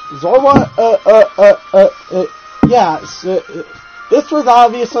Zorwa, yes, this was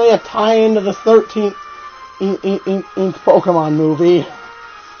obviously a tie-in to the 13th Pokemon movie,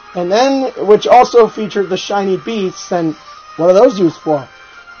 and then, which also featured the shiny beasts, and what are those used for?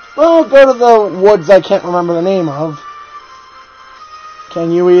 Well, go to the woods I can't remember the name of.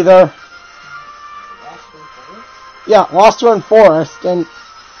 Can you either? Yeah, Lost Run Forest, and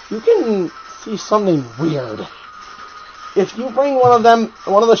you can see something weird. If you bring one of the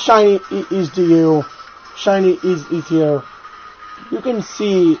shinies to you, here, you can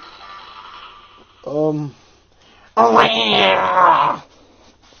see,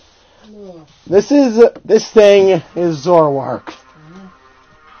 this thing is Zoroark.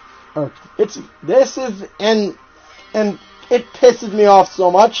 And it pisses me off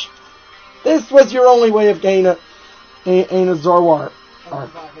so much. This was your only way of getting a Zoroark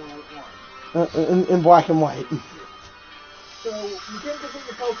in black and white. So you couldn't complete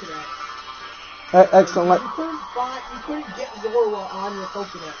the Pokédex. Excellent. You couldn't get Zoroark on your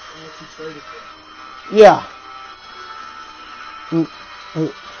Pokédex unless you traded for it. Yeah. You'd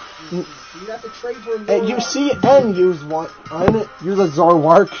have to trade for a Zoroark. You see N use one. Use a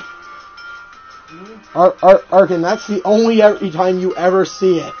Zoroark. And that's the only time you ever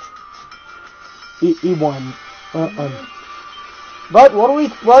see it. E1. But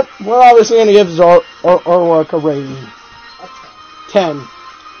we're obviously going to give Zoroark a rating. A 10.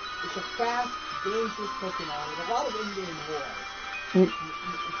 It's a fast, dangerous Pokemon with a lot of in-game lore. Mm.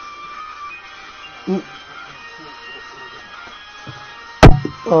 Mm.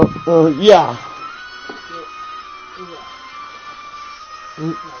 Yeah.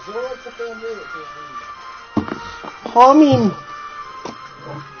 Mm. I mean,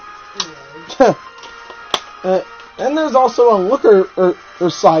 and there's also a looker or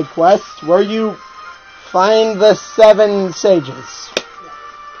side quest where you find the 7 sages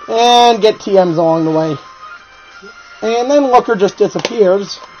and get TMs along the way. And then looker just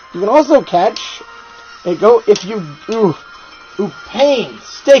disappears. You can also catch if you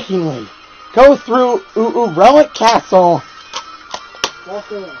painstakingly go through Relic Castle.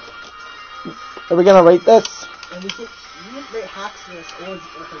 Are we gonna rate this? And you didn't rate Haxorus or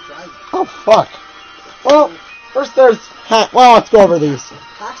Dragon. Oh fuck. Well, first there's well, let's go over these.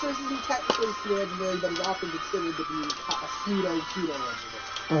 Haxorus isn't technically a legendary, but he's often considered to be a pseudo legendary.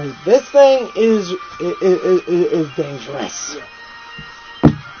 Alright, this thing is dangerous.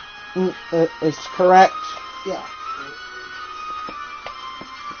 Yeah. It's correct. Yeah.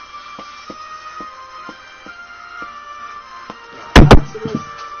 Haxorus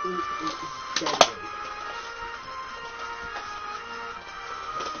is deadly.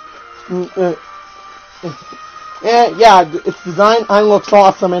 Yeah, its design looks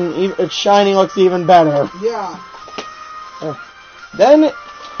awesome, and its shiny looks even better. Yeah. Then,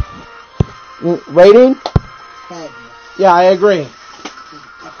 rating? 10. Yeah, I agree.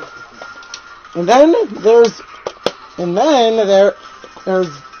 And then there's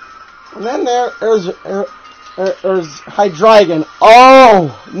Hydreigon.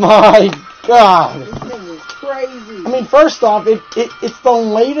 Oh my god! This thing is crazy. I mean, first off, it's the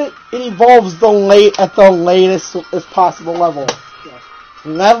latest. It evolves at the latest as possible level. Yeah.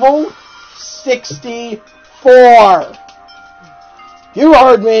 Level 64. You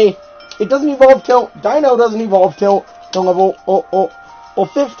heard me. It doesn't evolve till Dino doesn't evolve till level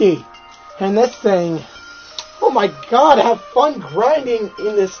 50. And this thing, oh my god, have fun grinding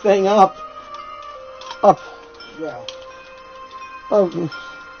in this thing up. Yeah. Oh,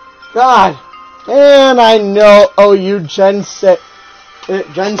 God. And I know, you Gen 6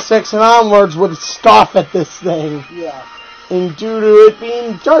 and onwards would scoff at this thing. Yeah. And due to it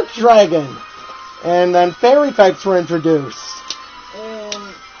being Dark Dragon. And then Fairy types were introduced.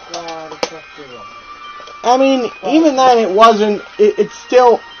 And, I mean, even then it wasn't, it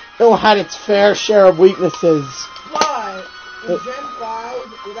still had its fair share of weaknesses. But, in Gen 5,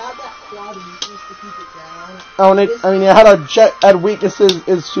 without that quad weakness to keep it down... Oh, and it had weaknesses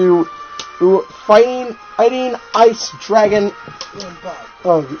is to fighting Ice Dragon. And Bug.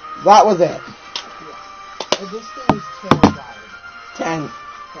 Oh, that was it. Yeah. And this thing is terrifying. 10. 10.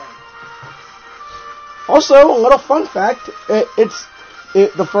 Also, a little fun fact,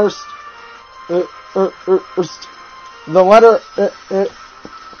 the first, the letter,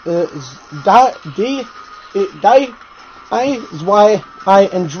 Y,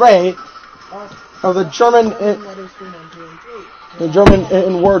 and Dre are the German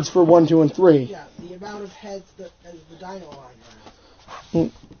in words for 1, 2, and 3. Yeah, the amount of heads as the Dino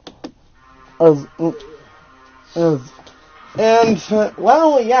line has.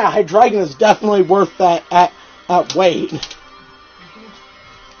 Well, yeah, Hydreigon is definitely worth that at weight.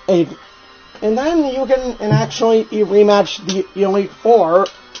 And then you can actually rematch the Elite Four.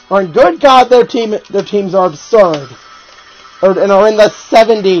 Or good God, their teams are absurd, and are in the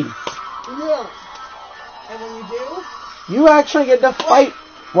 70s. Yeah. And when you do, you actually get to fight.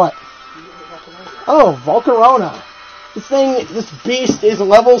 What? Oh, Volcarona. This beast is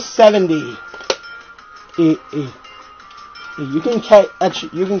level 70. You can catch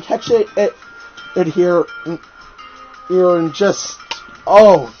it here and just,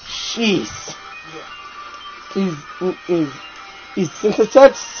 oh jeez. Since it's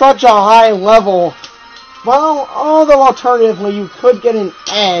at such a high level, well, although alternatively you could get an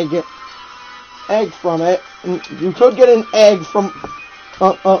egg from it. You could get an egg from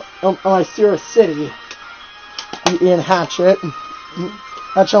Icera City in Hatchet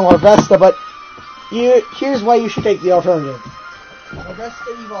Larvesta, but here's why you should take the alternative.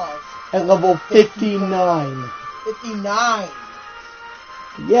 Larvesta evolves at level 59. 59.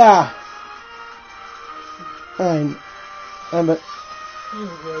 Yeah. But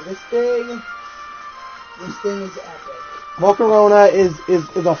this thing is epic. Volcarona is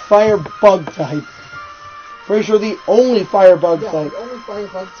a fire bug type. Pretty sure the only fire bug type. The only fire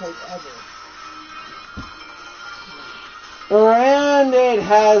bug type ever. And it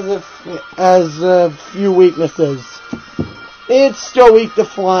has a few weaknesses. It's still weak to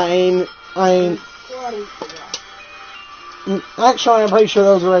flying. Actually, I'm pretty sure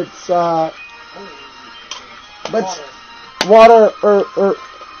those are its. water, or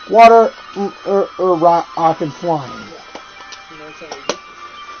rock and flying.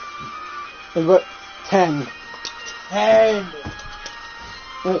 But 10. 10.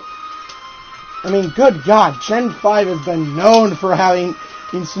 I mean, good God, Gen 5 has been known for having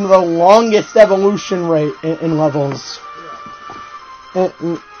some of the longest evolution rate in levels. Yeah.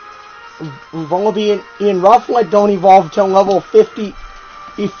 Volibee and Rufflet don't evolve till level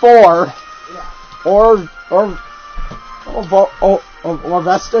 54. Yeah. Or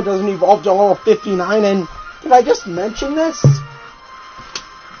Vesta doesn't evolve till level 59. And did I just mention this?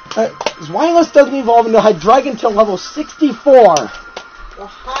 Zwilus doesn't evolve into Hydreigon until level 64. The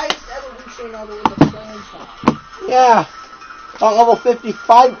highest evolution level in the franchise. Yeah. Level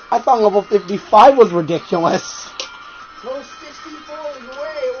 55. I thought level 55 was ridiculous. Level 64 is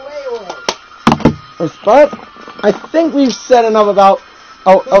way. But I think we've said enough about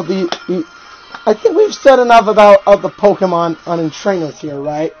I think we've said enough about the Pokemon on trainers here,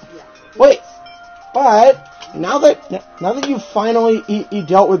 right? Yeah. Wait, but now that you've finally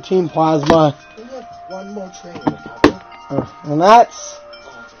dealt with Team Plasma, we have one more trainer, and that's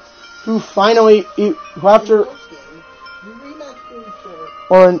who finally who after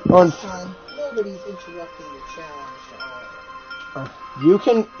or time, nobody's interrupting your challenge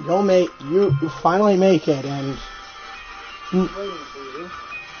to you finally make it, and waiting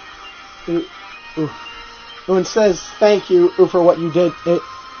for you. And says thank you for what you did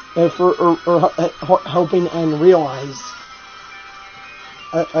for helping and realize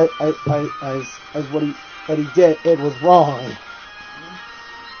as what he did, it was wrong.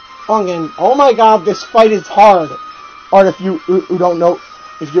 And oh my God, this fight is hard. Or if you don't know,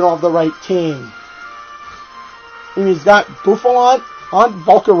 if you don't have the right team. And he's got Buffalon on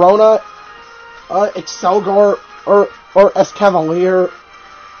Volcarona, Excelgor, or Escavalier.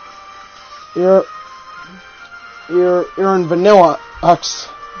 You're in Vanilla X.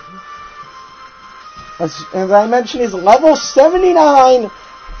 As I mentioned, he's level 79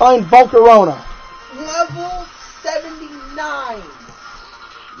 on Volcarona. Level 79.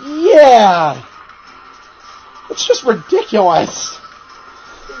 Yeah. It's just ridiculous.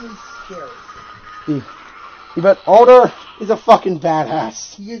 It's scary. But Alder is a fucking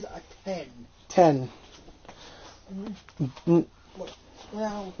badass. He is a 10. 10.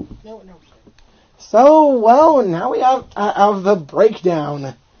 Well, no. So, well, now we have the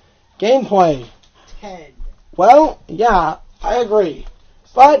breakdown. Gameplay. 10. Well, yeah, I agree.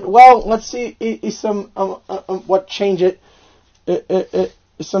 But, well, let's see some what change it.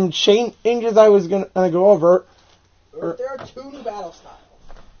 Some changes I was gonna go over. There are 2 new battle styles.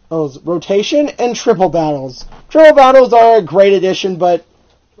 Those rotation and triple battles. Triple battles are a great addition, but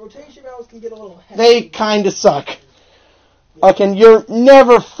rotation battles can get a little heavy. They kind of suck. Yeah. And you're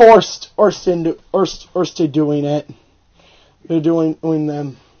never forced or to doing it. You're doing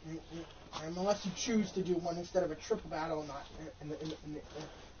them. Unless you choose to do one instead of a triple battle, not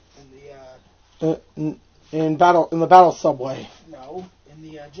in the battle subway. No, in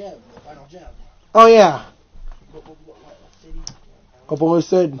the gem, the final gem. Oh yeah. What city?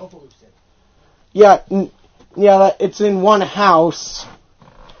 Opelucid. Opelucid. Yeah. It's in one house.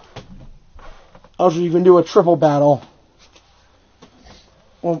 Also, you can do a triple battle.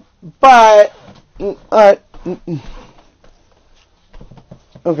 Well, but okay.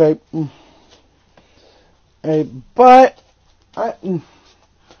 But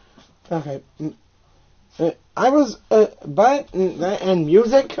okay. I was and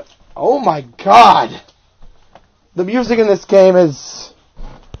music. Oh my God. The music in this game is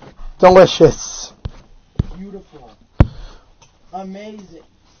delicious. Beautiful. Amazing.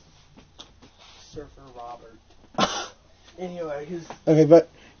 Surfer Robert. Anyway, okay, but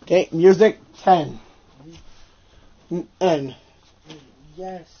game music 10. N.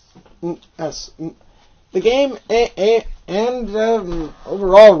 Yes. S. The game and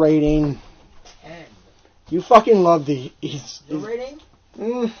overall rating. 10. You fucking love the. The rating?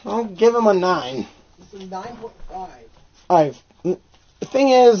 I'll give him a 9. It's a 9.5. The thing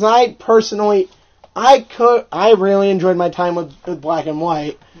is, I really enjoyed my time with Black and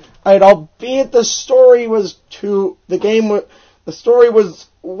White. Albeit the story was the game was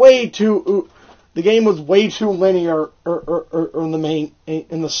way too linear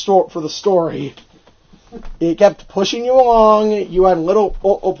for the story. It kept pushing you along. You had little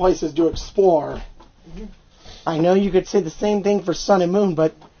places to explore. Mm-hmm. I know you could say the same thing for Sun and Moon,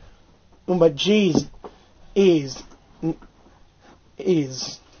 but geez, is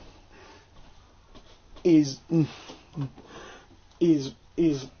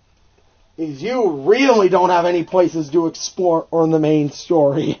you really don't have any places to explore or in the main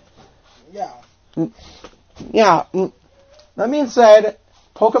story. Yeah. Yeah. That being said,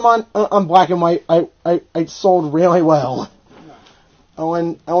 Pokemon on Black and White, I sold really well.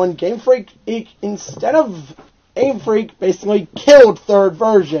 When Game Freak, instead of Aim Freak, basically killed third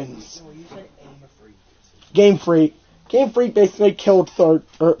versions. No, you said Aim Freak. Game Freak basically killed third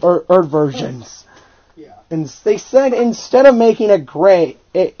versions. Yeah. And they said instead of making a gray,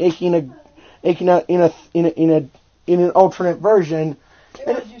 in an alternate version, They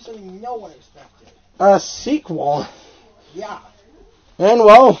wanted to do something no one expected. A sequel. Yeah. And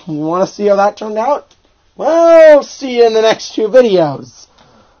well, you want to see how that turned out? Well, see you in the next 2 videos.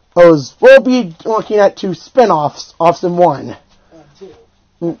 We'll be looking at 2 spin-offs, offs in 1.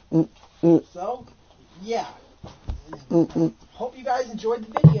 2. So, yeah. Hope you guys enjoyed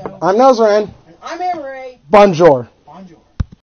the video. I'm Nozeran. And I'm Amaray. Bonjour.